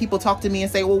how many people talk to me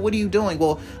and say, well, what are you doing?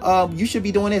 Well, you should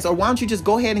be doing this. Or why don't you just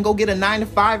go ahead and go get a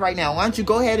 9-to-5 right now? Why don't you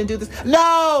go ahead and do this?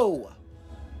 No!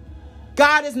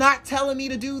 God is not telling me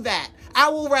to do that. I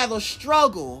will rather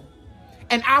struggle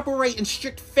and operate in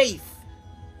strict faith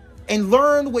and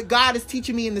learn what God is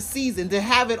teaching me in the season, to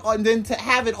have it, and then to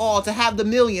have it all, to have the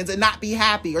millions and not be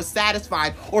happy or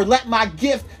satisfied, or let my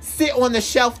gift sit on the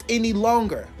shelf any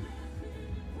longer.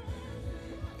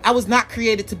 I was not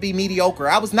created to be mediocre.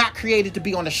 I was not created to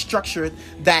be on a structure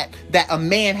that a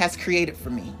man has created for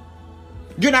me.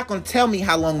 You're not going to tell me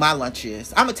how long my lunch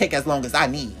is. I'm going to take as long as I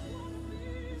need.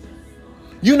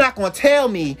 You're not going to tell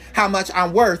me how much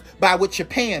I'm worth by what you're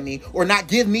paying me, or not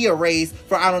give me a raise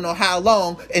for I don't know how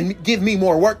long and give me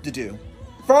more work to do.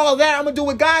 For all of that, I'm going to do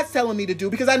what God's telling me to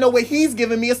do, because I know what he's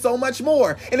giving me is so much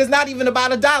more. And it's not even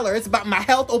about $1. It's about my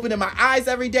health, opening my eyes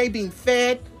every day, being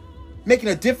fed, making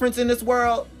a difference in this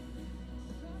world.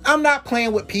 I'm not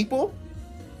playing with people.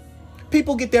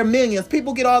 People get their millions.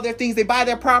 People get all their things. They buy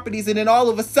their properties, and then all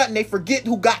of a sudden they forget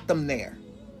who got them there.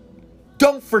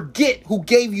 Don't forget who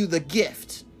gave you the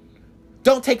gift.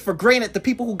 Don't take for granted the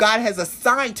people who God has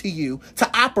assigned to you to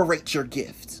operate your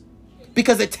gift,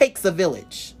 because it takes a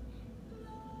village.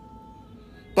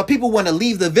 But people want to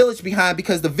leave the village behind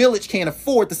because the village can't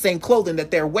afford the same clothing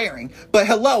that they're wearing. But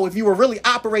hello, if you were really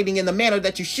operating in the manner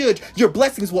that you should, your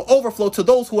blessings will overflow to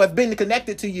those who have been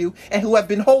connected to you and who have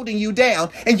been holding you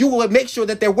down. And you will make sure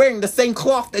that they're wearing the same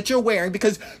cloth that you're wearing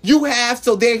because you have,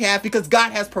 so they have, because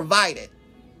God has provided.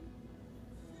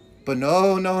 But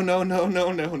no.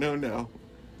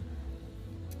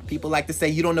 People like to say,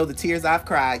 you don't know the tears I've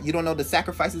cried. You don't know the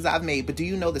sacrifices I've made. But do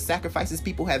you know the sacrifices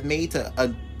people have made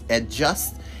to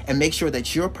adjust and make sure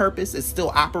that your purpose is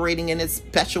still operating in its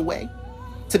special way?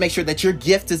 To make sure that your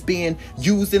gift is being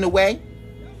used in a way?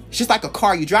 It's just like a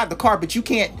car. You drive the car, but you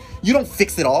don't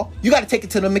fix it all. You got to take it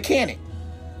to the mechanic.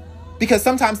 Because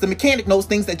sometimes the mechanic knows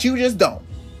things that you just don't.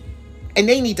 And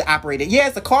they need to operate it. Yeah,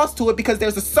 it's a cost to it because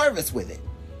there's a service with it.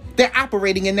 They're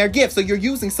operating in their gift. So you're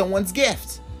using someone's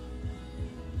gift.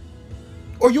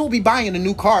 Or you'll be buying a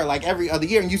new car like every other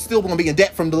year and you still going to be in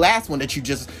debt from the last one that you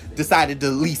just decided to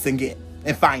lease and get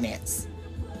and finance.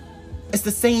 It's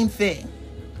the same thing.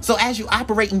 So as you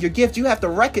operate in your gift, you have to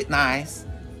recognize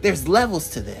there's levels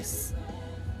to this.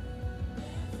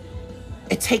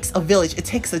 It takes a village. It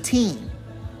takes a team.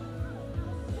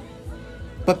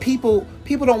 But people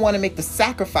don't want to make the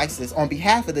sacrifices on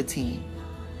behalf of the team.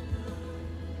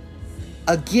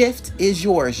 A gift is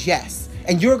yours, yes.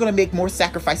 And you're going to make more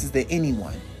sacrifices than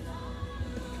anyone.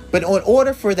 But in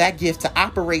order for that gift to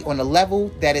operate on the level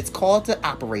that it's called to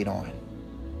operate on,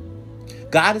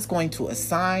 God is going to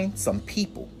assign some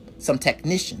people, some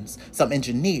technicians, some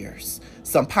engineers,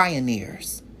 some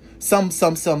pioneers, some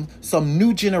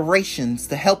new generations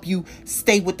to help you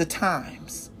stay with the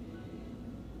times.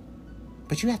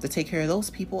 But you have to take care of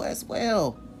those people as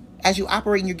well. As you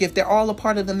operate in your gift, they're all a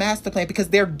part of the master plan because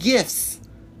their gifts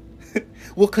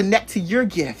will connect to your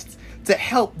gift to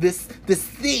help this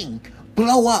thing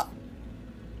blow up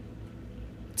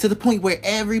to the point where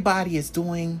everybody is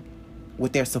doing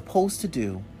what they're supposed to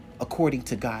do according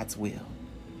to God's will.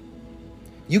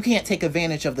 You can't take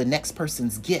advantage of the next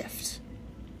person's gift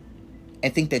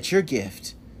and think that your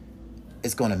gift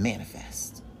is going to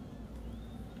manifest.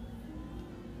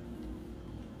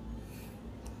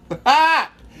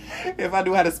 If I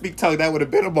knew how to speak tongue, that would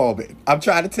have been a moment. I'm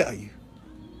trying to tell you.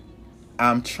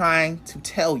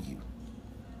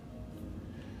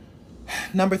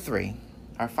 Number 3,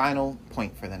 our final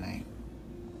point for the night.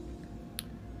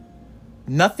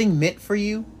 Nothing meant for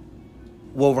you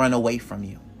will run away from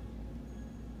you.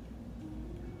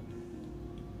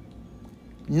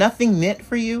 Nothing meant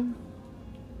for you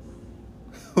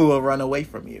will run away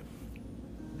from you.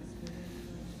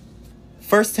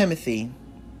 1 Timothy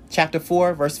chapter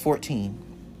 4, verse 14.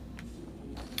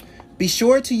 Be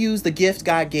sure to use the gift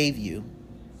God gave you.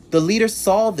 The leaders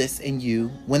saw this in you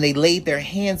when they laid their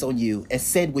hands on you and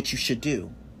said what you should do.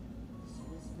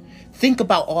 Think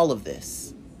about all of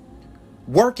this.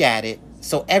 Work at it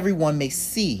so everyone may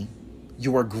see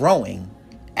you are growing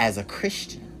as a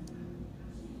Christian.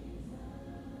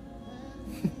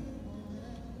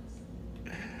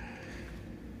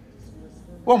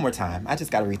 One more time. I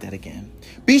just got to read that again.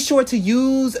 Be sure to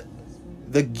use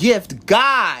the gift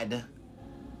God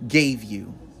gave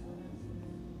you.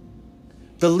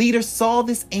 The leaders saw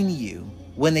this in you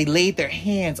when they laid their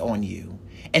hands on you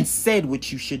and said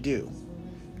what you should do.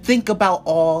 Think about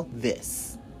all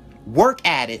this. Work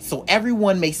at it so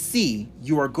everyone may see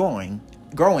you are growing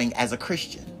as a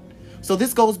Christian. So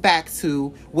this goes back to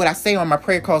what I say on my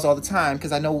prayer calls all the time,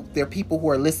 because I know there are people who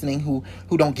are listening who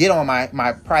don't get on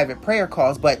my private prayer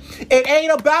calls, but it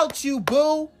ain't about you,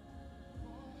 boo.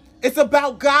 It's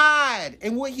about God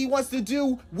and what he wants to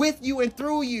do with you and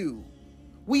through you.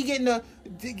 We get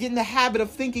in the habit of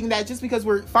thinking that just because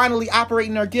we're finally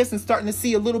operating our gifts and starting to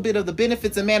see a little bit of the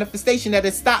benefits and manifestation, that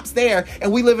it stops there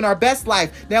and we live in our best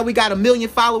life. Now we got 1 million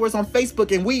followers on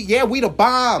Facebook and we the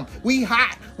bomb. We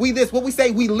hot. We this. What we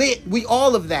say, we lit. We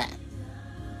all of that.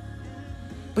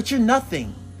 But you're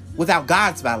nothing without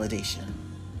God's validation.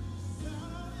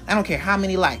 I don't care how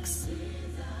many likes.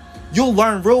 You'll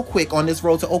learn real quick on this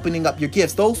road to opening up your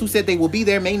gifts. Those who said they will be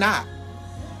there may not.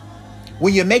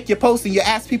 When you make your post and you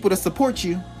ask people to support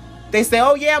you, they say,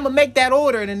 oh yeah, I'm going to make that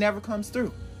order, and it never comes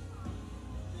through.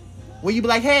 When you be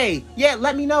like, hey, yeah,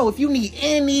 let me know if you need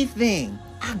anything.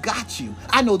 I got you.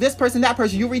 I know this person, that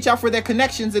person. You reach out for their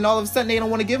connections and all of a sudden they don't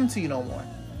want to give them to you no more.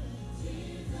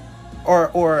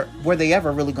 Or were they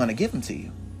ever really going to give them to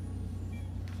you?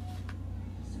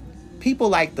 People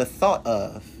like the thought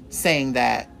of saying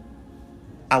that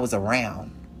I was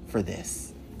around for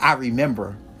this. I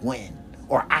remember when.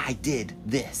 Or I did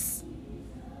this.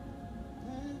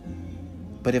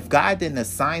 But if God didn't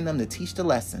assign them to teach the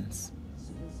lessons,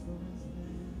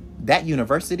 that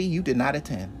university you did not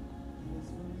attend,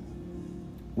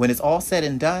 When it's all said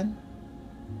and done,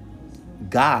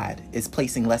 God is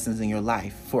placing lessons in your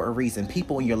life for a reason,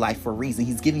 people in your life for a reason.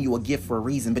 He's giving you a gift for a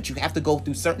reason, but you have to go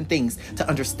through certain things to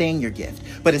understand your gift.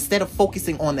 But instead of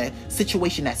focusing on the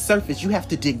situation at surface, you have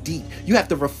to dig deep. You have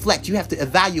to reflect. You have to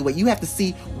evaluate. You have to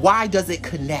see, why does it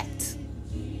connect?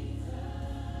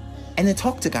 And then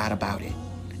talk to God about it.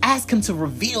 Ask him to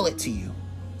reveal it to you.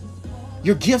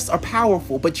 Your gifts are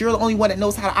powerful, but you're the only one that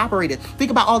knows how to operate it.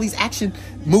 Think about all these action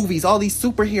movies, all these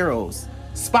superheroes.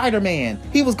 Spider-Man,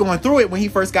 he was going through it when he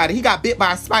first got it. He got bit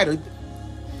by a spider.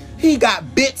 He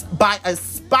got bit by a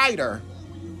spider.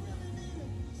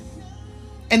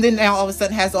 And then now all of a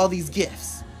sudden has all these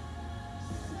gifts.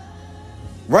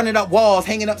 Running up walls,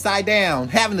 hanging upside down,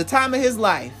 having the time of his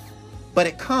life. But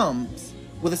it comes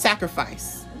with a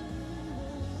sacrifice.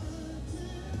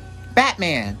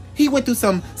 Batman, he went through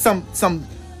some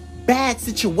bad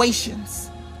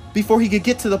situations before he could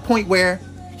get to the point where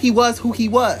he was who he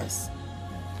was.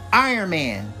 Iron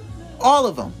Man, all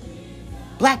of them.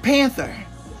 Black Panther,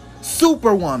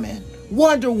 Superwoman,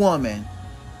 Wonder Woman,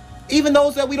 even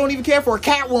those that we don't even care for,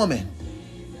 Catwoman.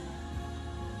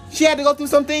 She had to go through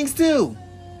some things too.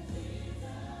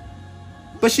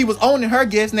 But she was owning her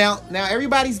gifts. Now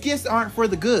everybody's gifts aren't for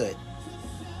the good.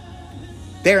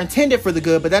 They're intended for the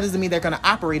good, but that doesn't mean they're going to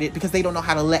operate it because they don't know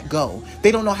how to let go.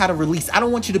 They don't know how to release. I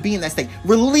don't want you to be in that state.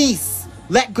 Release,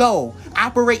 let go,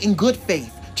 operate in good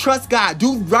faith. Trust God.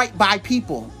 Do right by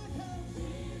people.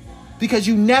 Because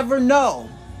you never know.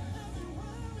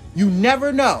 You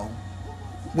never know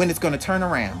when it's going to turn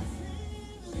around.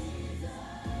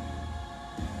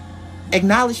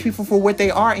 Acknowledge people for what they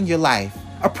are in your life.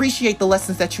 Appreciate the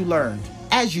lessons that you learned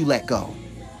as you let go.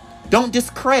 Don't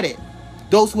discredit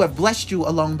those who have blessed you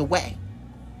along the way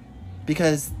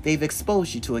because they've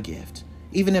exposed you to a gift.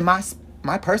 Even in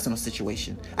my personal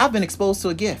situation, I've been exposed to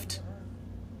a gift.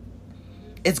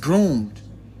 It's groomed.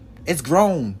 It's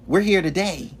grown. We're here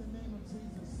today.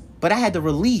 But I had to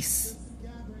release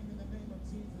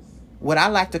what I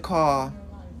like to call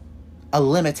a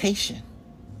limitation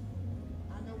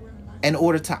in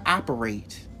order to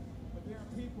operate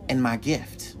in my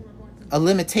gift. A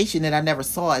limitation that I never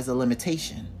saw as a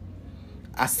limitation.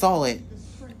 I saw it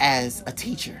as a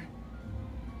teacher.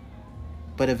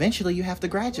 But eventually you have to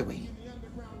graduate.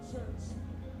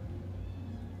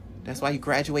 That's why you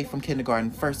graduate from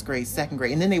kindergarten, first grade, second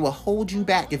grade, and then they will hold you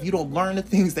back if you don't learn the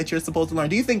things that you're supposed to learn.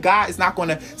 Do you think God is not going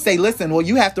to say, listen, well,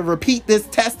 you have to repeat this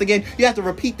test again. You have to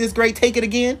repeat this grade, take it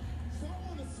again.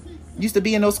 Used to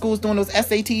be in those schools doing those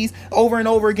SATs over and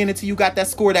over again until you got that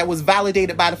score that was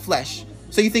validated by the flesh.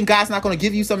 So you think God's not going to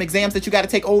give you some exams that you got to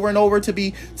take over and over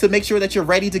to make sure that you're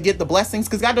ready to get the blessings?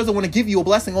 Because God doesn't want to give you a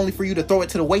blessing only for you to throw it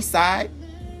to the wayside.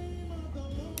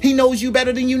 He knows you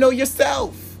better than you know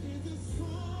yourself.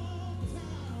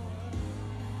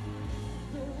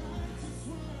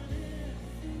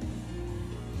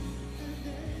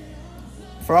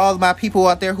 For all of my people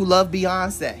out there who love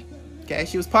Beyonce, okay,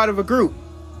 she was part of a group.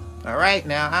 All right,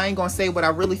 now I ain't gonna say what I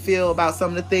really feel about some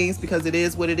of the things because it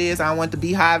is what it is. I don't want the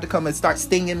beehive to come and start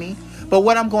stinging me. But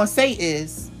what I'm gonna say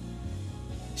is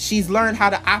she's learned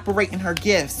how to operate in her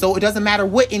gifts. So it doesn't matter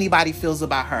what anybody feels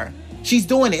about her. She's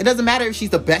doing it. It doesn't matter if she's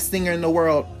the best singer in the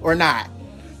world or not.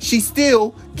 She's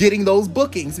still getting those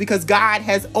bookings because God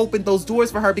has opened those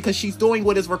doors for her because she's doing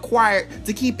what is required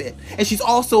to keep it. And she's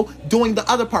also doing the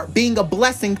other part, being a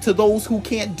blessing to those who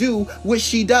can't do what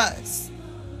she does.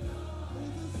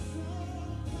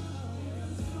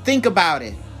 Think about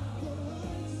it.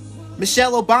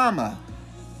 Michelle Obama,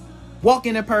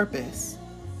 walking in purpose.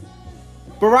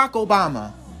 Barack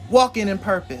Obama, walking in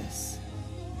purpose.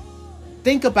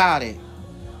 Think about it.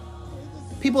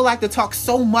 People like to talk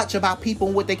so much about people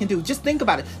and what they can do. Just think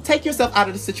about it. Take yourself out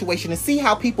of the situation and see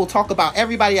how people talk about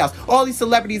everybody else. All these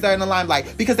celebrities are in the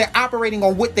limelight because they're operating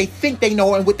on what they think they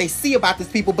know and what they see about these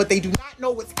people, but they do not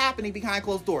know what's happening behind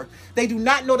closed doors. They do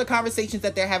not know the conversations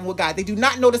that they're having with God. They do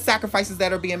not know the sacrifices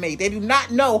that are being made. They do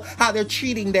not know how they're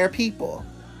treating their people.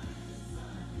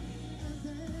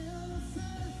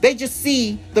 They just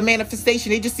see the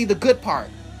manifestation. They just see the good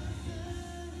part.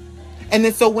 And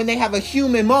then so when they have a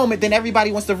human moment, then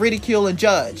everybody wants to ridicule and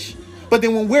judge. But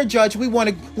then when we're judged, we want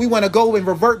to go and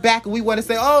revert back and we want to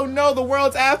say, oh no, the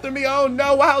world's after me. Oh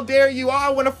no, how dare you? Oh, I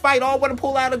want to fight. Oh, I want to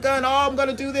pull out a gun. Oh, I'm going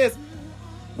to do this.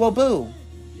 Well, boo.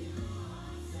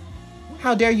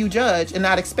 How dare you judge and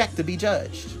not expect to be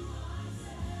judged?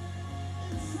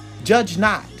 Judge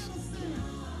not.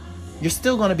 You're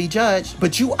still going to be judged,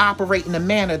 but you operate in a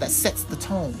manner that sets the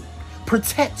tone.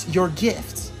 Protect your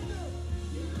gifts.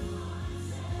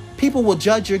 People will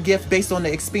judge your gift based on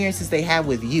the experiences they have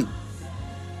with you.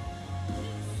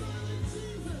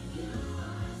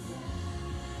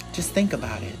 Just think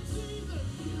about it.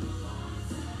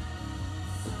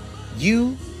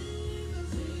 You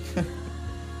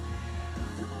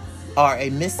are a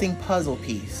missing puzzle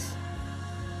piece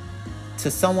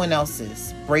to someone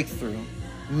else's breakthrough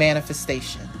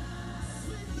manifestation.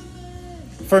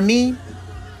 For me,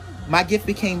 my gift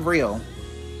became real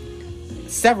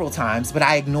several times, but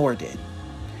I ignored it.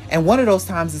 And one of those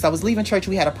times is I was leaving church,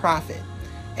 we had a prophet,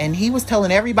 and he was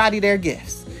telling everybody their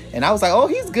gifts. And I was like, oh,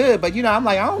 he's good. But, I'm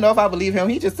like, I don't know if I believe him.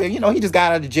 He just said, he just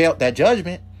got out of jail, that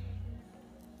judgment.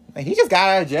 Like, he just got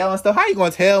out of jail and stuff. How you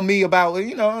going to tell me about,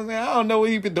 I don't know what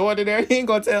he been doing in there. He ain't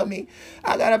going to tell me.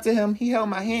 I got up to him. He held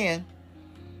my hand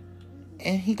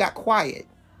and he got quiet.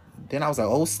 Then I was like,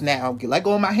 oh, snap. Let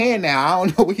go of my hand now. I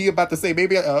don't know what he about to say.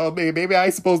 Maybe I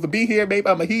ain't supposed to be here. Maybe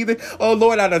I'm a heathen. Oh,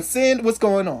 Lord, I done sinned. What's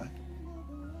going on?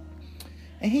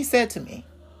 And he said to me,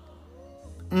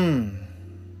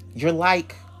 you're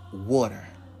like water.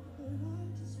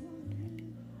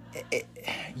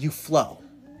 You flow.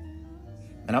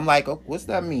 And I'm like, oh, what's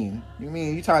that mean? You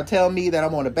mean you trying to tell me that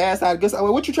I'm on the bad side of good side?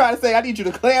 What you trying to say? I need you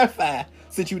to clarify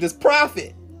since you this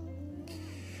prophet.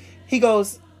 He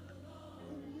goes,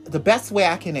 the best way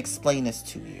I can explain this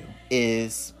to you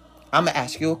is I'm going to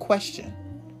ask you a question.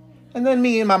 And then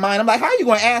me in my mind, I'm like, how are you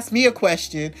going to ask me a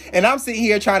question? And I'm sitting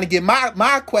here trying to get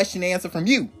my question answered from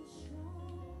you.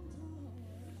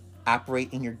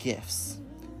 Operate in your gifts.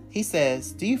 He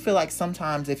says, do you feel like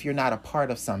sometimes if you're not a part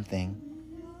of something,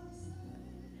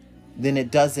 then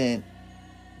it doesn't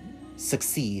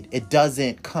succeed? It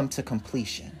doesn't come to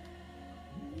completion.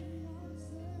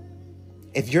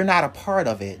 If you're not a part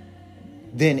of it,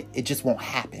 then it just won't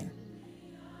happen.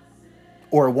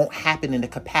 Or it won't happen in the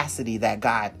capacity that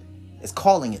God is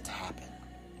calling it to happen.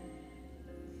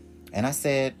 And I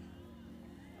said,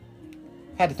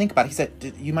 had to think about it. He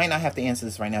said, you might not have to answer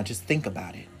this right now. Just think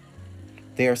about it.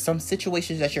 There are some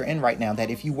situations that you're in right now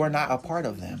that if you were not a part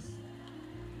of them,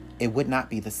 it would not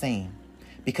be the same.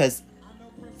 Because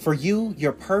for you,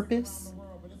 your purpose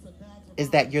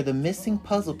is that you're the missing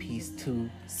puzzle piece to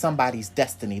somebody's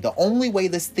destiny. The only way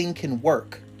this thing can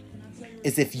work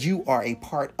is if you are a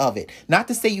part of it. Not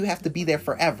to say you have to be there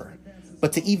forever,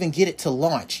 but to even get it to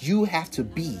launch, you have to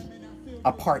be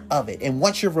a part of it. And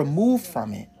once you're removed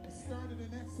from it,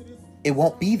 it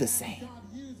won't be the same.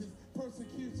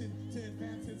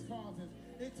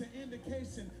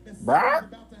 Bruh.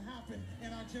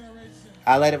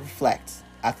 I let it reflect.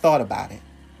 I thought about it.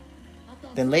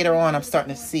 Then later on, I'm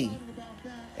starting to see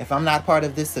if I'm not part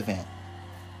of this event,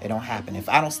 it don't happen. If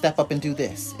I don't step up and do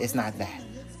this, it's not that.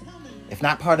 If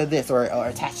not part of this or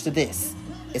attached to this,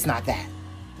 it's not that.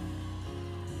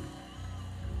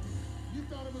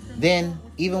 Then,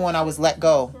 even when I was let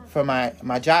go from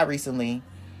my job recently,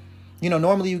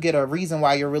 normally you get a reason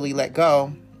why you're really let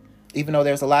go, even though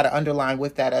there's a lot of underlying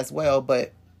with that as well.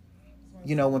 But,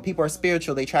 when people are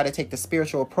spiritual, they try to take the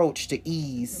spiritual approach to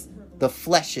ease the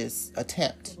flesh's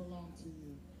attempt.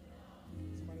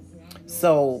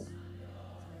 So,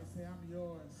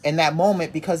 in that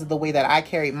moment, because of the way that I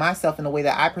carried myself and the way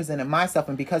that I presented myself,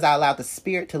 and because I allowed the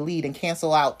spirit to lead and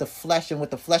cancel out the flesh and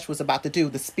what the flesh was about to do,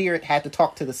 the spirit had to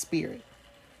talk to the spirit.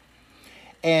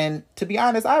 And to be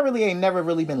honest, I really ain't never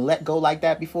really been let go like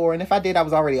that before. And if I did, I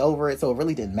was already over it. So it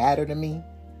really didn't matter to me.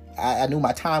 I knew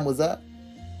my time was up.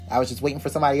 I was just waiting for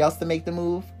somebody else to make the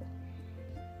move.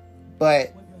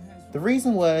 But the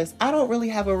reason was, I don't really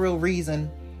have a real reason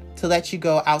to let you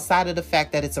go outside of the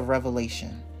fact that it's a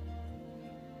revelation.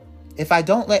 If I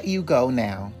don't let you go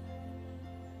now,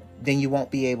 then you won't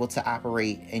be able to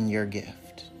operate in your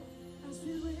gift.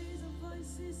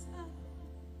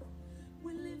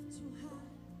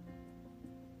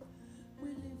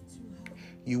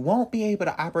 You won't be able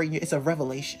to operate in your, it's a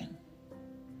revelation.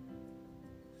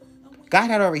 God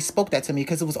had already spoke that to me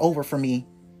because it was over for me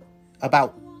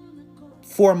about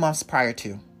 4 months prior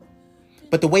to.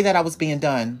 But the way that I was being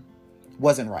done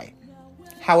wasn't right.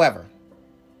 However,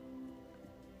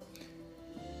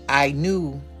 I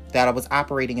knew that I was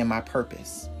operating in my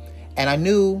purpose. And I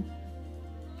knew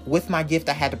with my gift,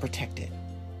 I had to protect it.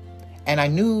 And I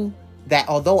knew that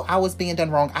although I was being done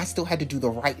wrong, I still had to do the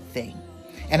right thing.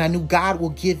 And I knew God will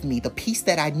give me the peace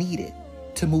that I needed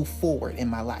to move forward in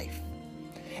my life.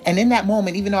 And in that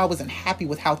moment, even though I wasn't happy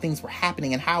with how things were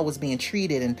happening and how I was being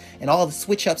treated and all the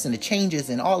switch ups and the changes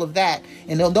and all of that,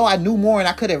 and although I knew more and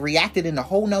I could have reacted in a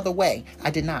whole nother way, I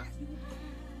did not.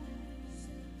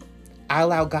 I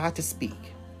allowed God to speak.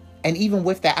 And even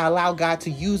with that, I allowed God to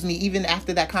use me even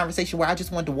after that conversation where I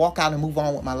just wanted to walk out and move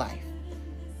on with my life.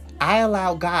 I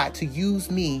allowed God to use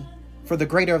me for the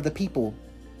greater of the people.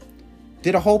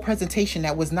 Did a whole presentation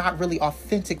that was not really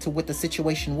authentic to what the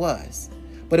situation was,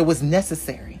 but it was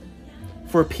necessary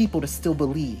for people to still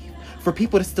believe, for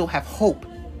people to still have hope.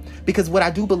 Because what I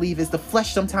do believe is the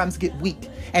flesh sometimes get weak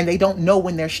and they don't know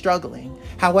when they're struggling.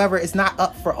 However, it's not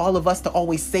up for all of us to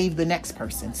always save the next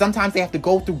person. Sometimes they have to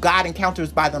go through God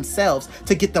encounters by themselves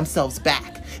to get themselves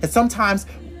back. And sometimes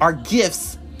our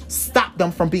gifts stop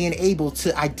them from being able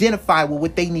to identify with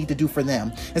what they need to do for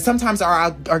them. And sometimes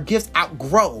our gifts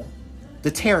outgrow the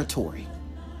territory.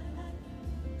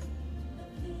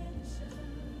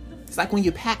 It's like when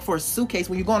you pack for a suitcase,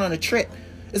 when you're going on a trip,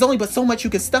 there's only but so much you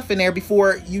can stuff in there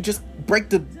before you just break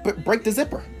the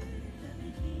zipper.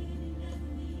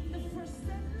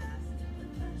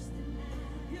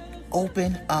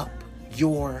 Open up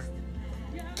your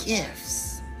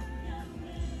gifts.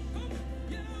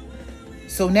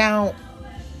 So now,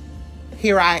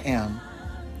 here I am.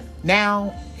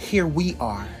 Now, here we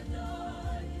are.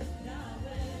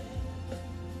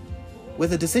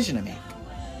 With a decision to make.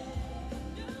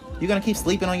 You gonna keep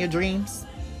sleeping on your dreams?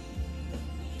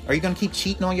 Are you going to keep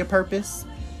cheating on your purpose?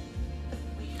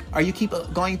 Are you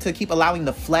going to keep allowing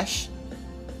the flesh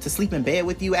to sleep in bed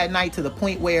with you at night to the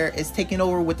point where it's taking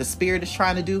over what the spirit is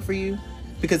trying to do for you?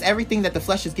 Because everything that the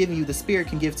flesh is giving you, the spirit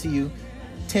can give to you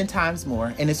 10 times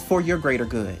more, and it's for your greater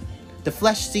good. The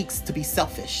flesh seeks to be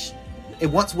selfish. It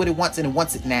wants what it wants, and it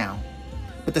wants it now.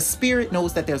 But the spirit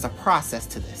knows that there's a process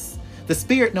to this. The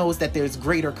spirit knows that there's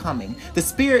greater coming. The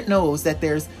spirit knows that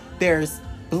there's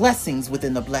blessings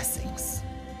within the blessings.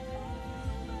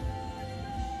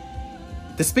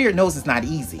 The spirit knows it's not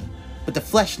easy, but the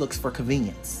flesh looks for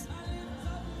convenience.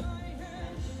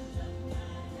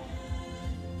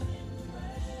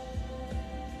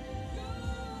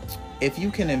 If you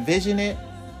can envision it,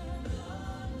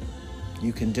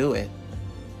 you can do it.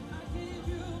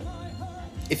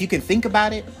 If you can think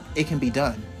about it, it can be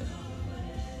done.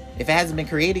 If it hasn't been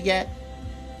created yet,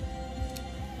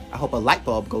 I hope a light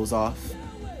bulb goes off.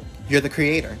 You're the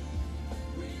creator.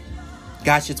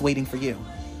 God's just waiting for you.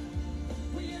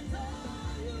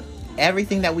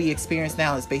 Everything that we experience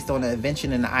now is based on an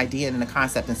invention and an idea and a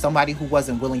concept and somebody who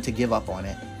wasn't willing to give up on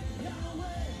it.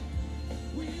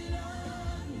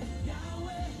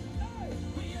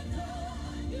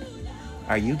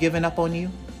 Are you giving up on you?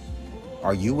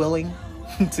 Are you willing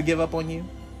to give up on you?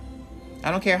 I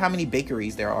don't care how many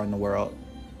bakeries there are in the world.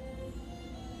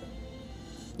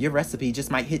 Your recipe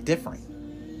just might hit different.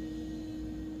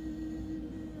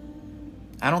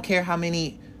 I don't care how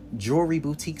many jewelry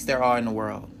boutiques there are in the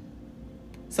world.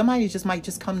 Somebody just might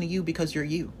just come to you because you're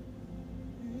you.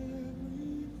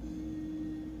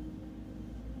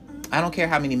 I don't care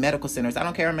how many medical centers. I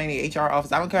don't care how many HR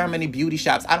offices. I don't care how many beauty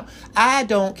shops. I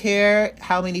don't care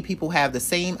how many people have the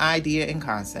same idea and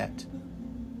concept.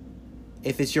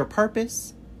 If it's your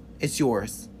purpose, it's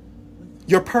yours.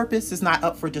 Your purpose is not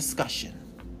up for discussion.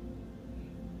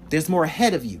 There's more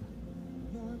ahead of you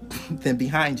than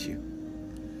behind you.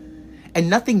 And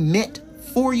nothing meant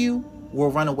for you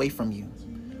will run away from you.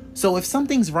 So if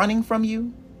something's running from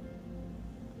you,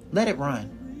 let it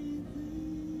run.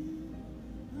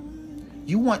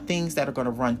 You want things that are going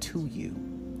to run to you.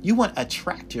 You want to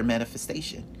attract your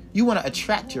manifestation. You want to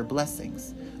attract your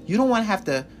blessings. You don't want to have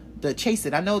to chase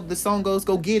it. I know the song goes,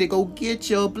 go get it. Go get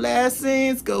your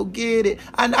blessings. Go get it.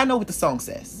 I know what the song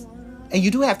says. And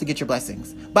you do have to get your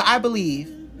blessings. But I believe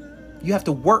you have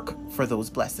to work for those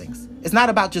blessings. It's not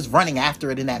about just running after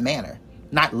it in that manner.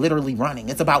 Not literally running.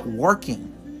 It's about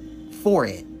working for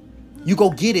it. You go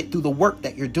get it through the work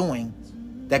that you're doing,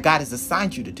 that God has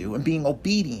assigned you to do, and being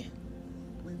obedient.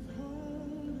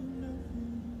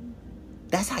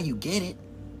 That's how you get it.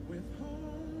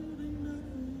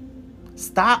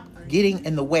 Stop getting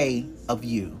in the way of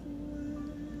you.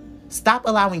 Stop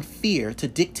allowing fear to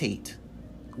dictate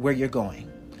where you're going.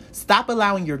 Stop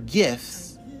allowing your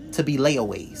gifts to be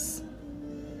layaways.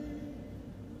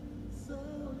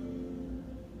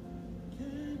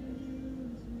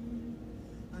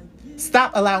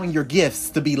 Stop allowing your gifts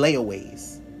to be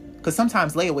layaways. Because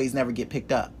sometimes layaways never get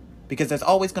picked up. Because there's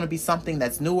always going to be something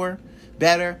that's newer,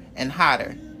 better, and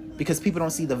hotter. Because people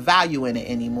don't see the value in it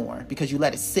anymore. Because you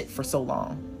let it sit for so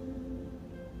long.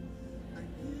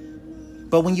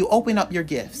 But when you open up your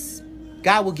gifts,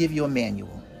 God will give you a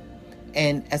manual.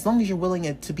 And as long as you're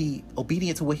willing to be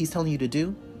obedient to what He's telling you to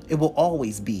do, it will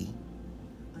always be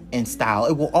in style.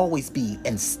 It will always be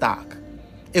in stock.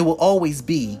 It will always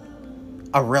be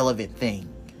a relevant thing.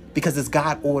 Because it's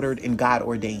God ordered and God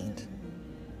ordained.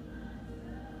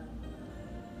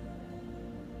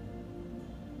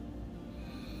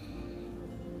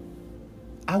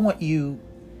 I want you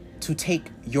to take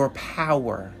your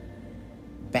power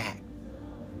back.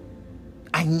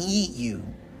 I need you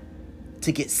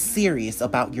to get serious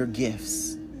about your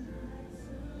gifts.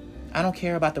 I don't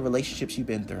care about the relationships you've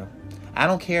been through. I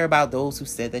don't care about those who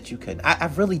said that you couldn't. I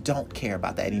really don't care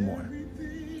about that anymore.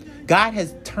 God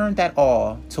has turned that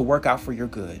all to work out for your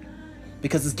good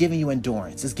because it's giving you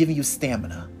endurance. It's giving you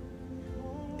stamina.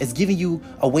 It's giving you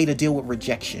a way to deal with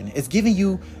rejection. It's giving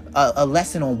you a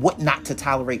lesson on what not to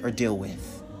tolerate or deal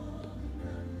with.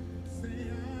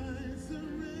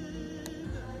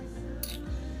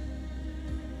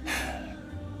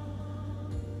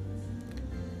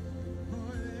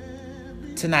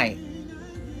 Tonight,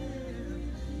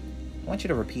 I want you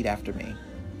to repeat after me.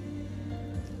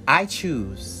 I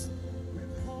choose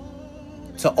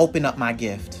to open up my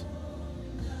gift.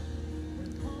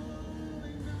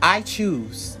 I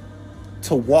choose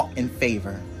to walk in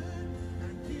favor.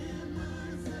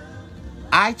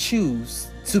 I choose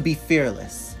to be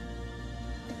fearless.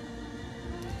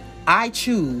 I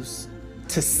choose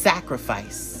to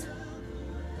sacrifice.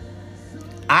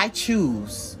 I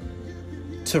choose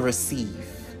to receive.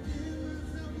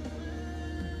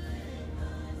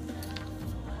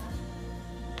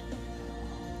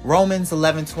 Romans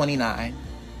 11:29.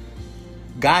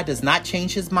 God does not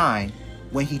change his mind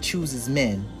when he chooses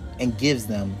men and gives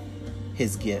them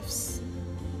his gifts.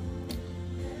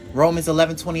 Romans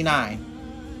 11:29,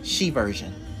 She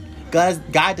version.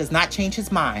 God does not change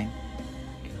his mind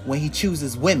when he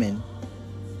chooses women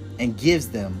and gives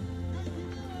them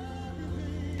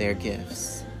their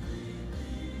gifts.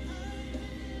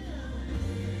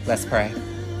 Let's pray.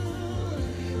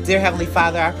 Dear Heavenly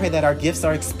Father, I pray that our gifts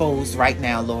are exposed right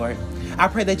now, Lord. I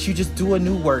pray that you just do a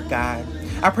new work, God.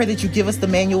 I pray that you give us the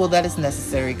manual that is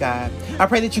necessary, God. I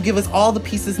pray that you give us all the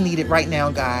pieces needed right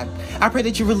now, God. I pray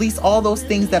that you release all those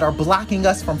things that are blocking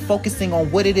us from focusing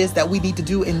on what it is that we need to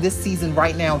do in this season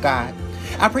right now, God.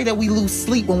 I pray that we lose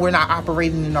sleep when we're not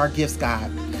operating in our gifts,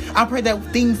 God. I pray that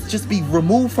things just be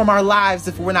removed from our lives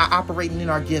if we're not operating in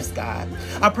our gifts, God.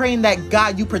 I'm praying that,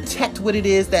 God, you protect what it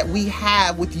is that we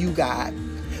have with you, God.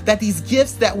 That these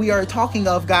gifts that we are talking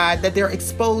of, God, that they're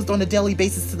exposed on a daily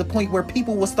basis to the point where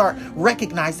people will start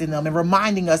recognizing them and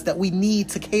reminding us that we need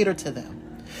to cater to them.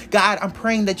 God, I'm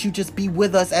praying that you just be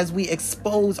with us as we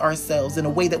expose ourselves in a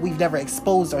way that we've never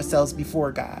exposed ourselves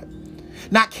before, God.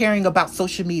 Not caring about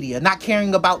social media, not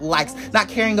caring about likes, not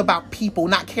caring about people,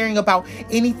 not caring about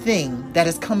anything that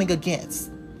is coming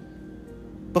against,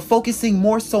 but focusing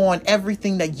more so on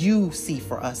everything that you see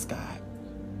for us, God.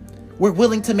 We're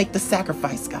willing to make the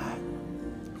sacrifice, God.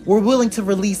 We're willing to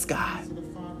release, God.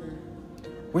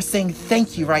 We're saying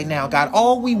thank you right now, God.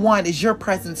 All we want is your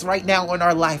presence right now in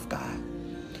our life, God.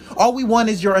 All we want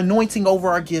is your anointing over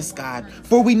our gifts, God.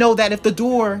 For we know that if the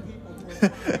door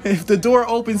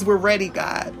opens, we're ready,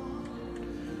 God.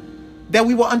 That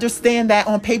we will understand that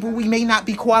on paper we may not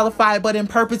be qualified, but in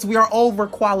purpose we are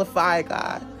overqualified,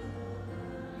 God.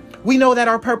 We know that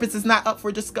our purpose is not up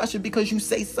for discussion because you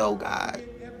say so, God.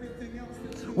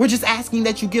 We're just asking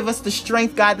that you give us the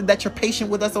strength, God, and that you're patient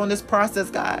with us on this process,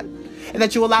 God. And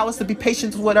that you allow us to be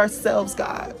patient with ourselves,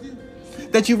 God.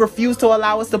 That you refuse to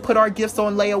allow us to put our gifts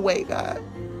on layaway, God.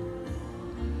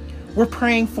 We're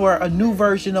praying for a new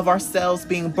version of ourselves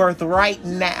being birthed right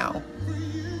now.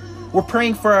 We're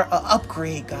praying for an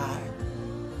upgrade, God.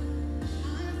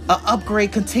 An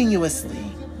upgrade continuously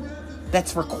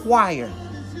that's required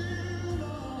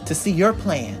to see your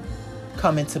plan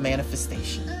come into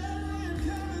manifestation.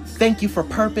 Thank you for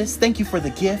purpose. Thank you for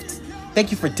the gift. Thank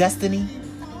you for destiny.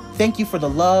 Thank you for the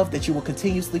love that you will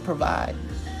continuously provide.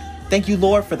 Thank you,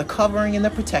 Lord, for the covering and the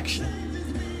protection.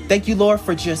 Thank you, Lord,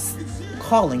 for just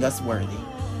calling us worthy.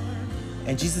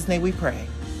 In Jesus' name we pray.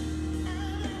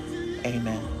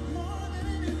 Amen.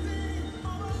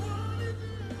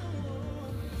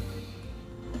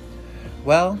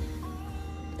 Well,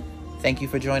 thank you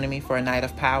for joining me for a night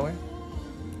of power.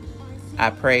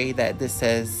 I pray that this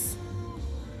has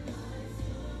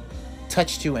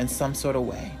touched you in some sort of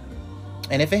way.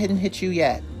 And if it hadn't hit you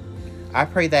yet, I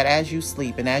pray that as you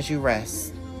sleep and as you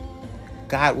rest,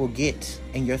 God will get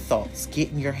in your thoughts,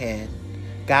 get in your head.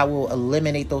 God will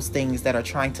eliminate those things that are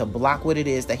trying to block what it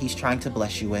is that he's trying to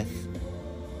bless you with.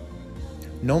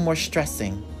 No more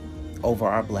stressing over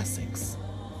our blessings.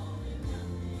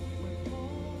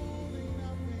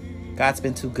 God's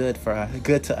been too good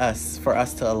to us for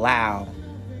us to allow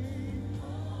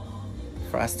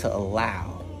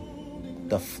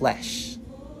the flesh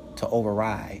to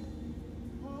override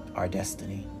our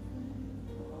destiny.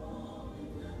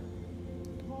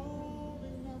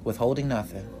 Withholding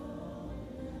nothing.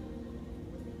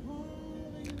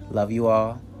 Love you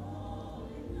all.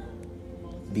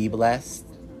 Be blessed.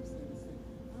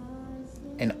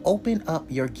 And open up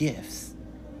your gifts.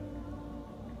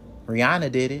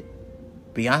 Rihanna did it.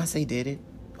 Beyonce did it.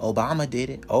 Obama did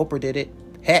it. Oprah did it.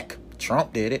 Heck,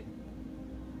 Trump did it.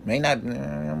 May not,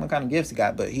 what kind of gifts he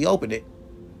got, but he opened it.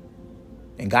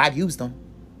 And God used them.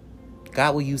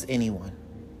 God will use anyone.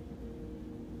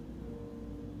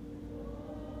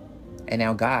 And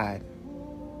now God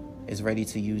is ready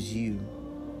to use you.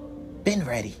 Been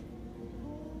ready.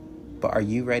 But are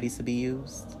you ready to be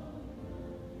used?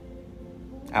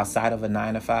 Outside of a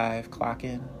 9-to-5 clock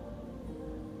in?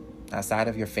 Outside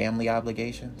of your family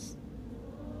obligations?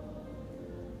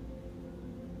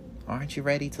 Aren't you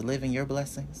ready to live in your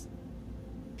blessings?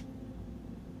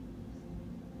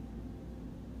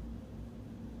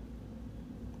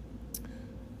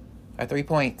 Our 3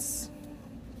 points.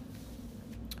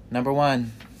 Number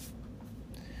 1,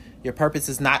 your purpose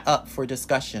is not up for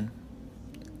discussion.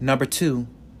 Number 2,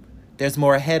 there's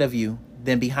more ahead of you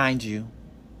than behind you.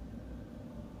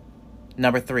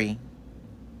 Number 3,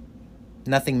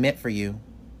 nothing meant for you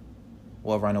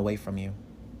will run away from you.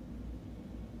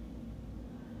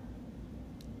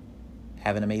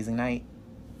 Have an amazing night.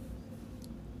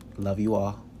 Love you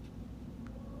all.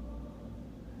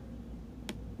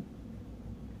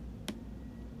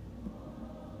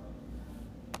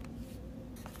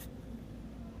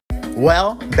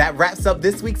 Well, that wraps up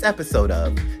this week's episode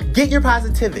of Get Your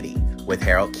Positivity with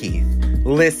Harold Keith.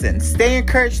 Listen, stay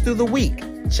encouraged through the week.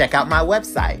 Check out my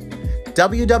website,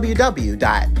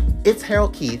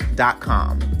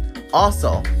 www.itsharoldkeith.com.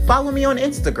 Also, follow me on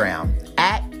Instagram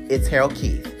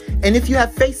 @itsharoldkeith. And if you have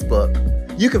Facebook,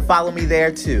 you can follow me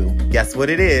there too. Guess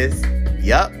what it is?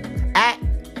 Yup,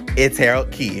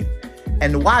 @itsharoldkeith.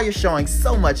 And while you're showing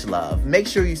so much love, make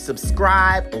sure you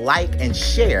subscribe, like, and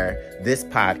share this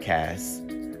podcast.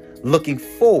 Looking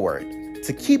forward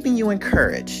to keeping you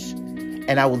encouraged.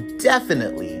 And I will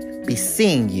definitely be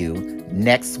seeing you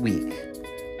next week.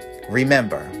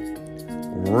 Remember,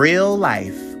 real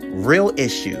life, real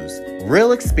issues,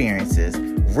 real experiences,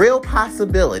 real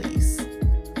possibilities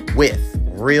with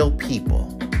real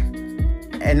people.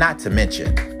 And not to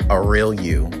mention a real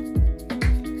you.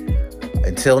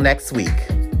 Until next week,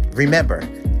 remember,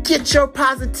 get your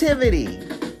positivity.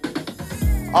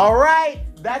 All right,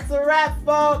 that's a wrap,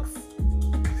 folks.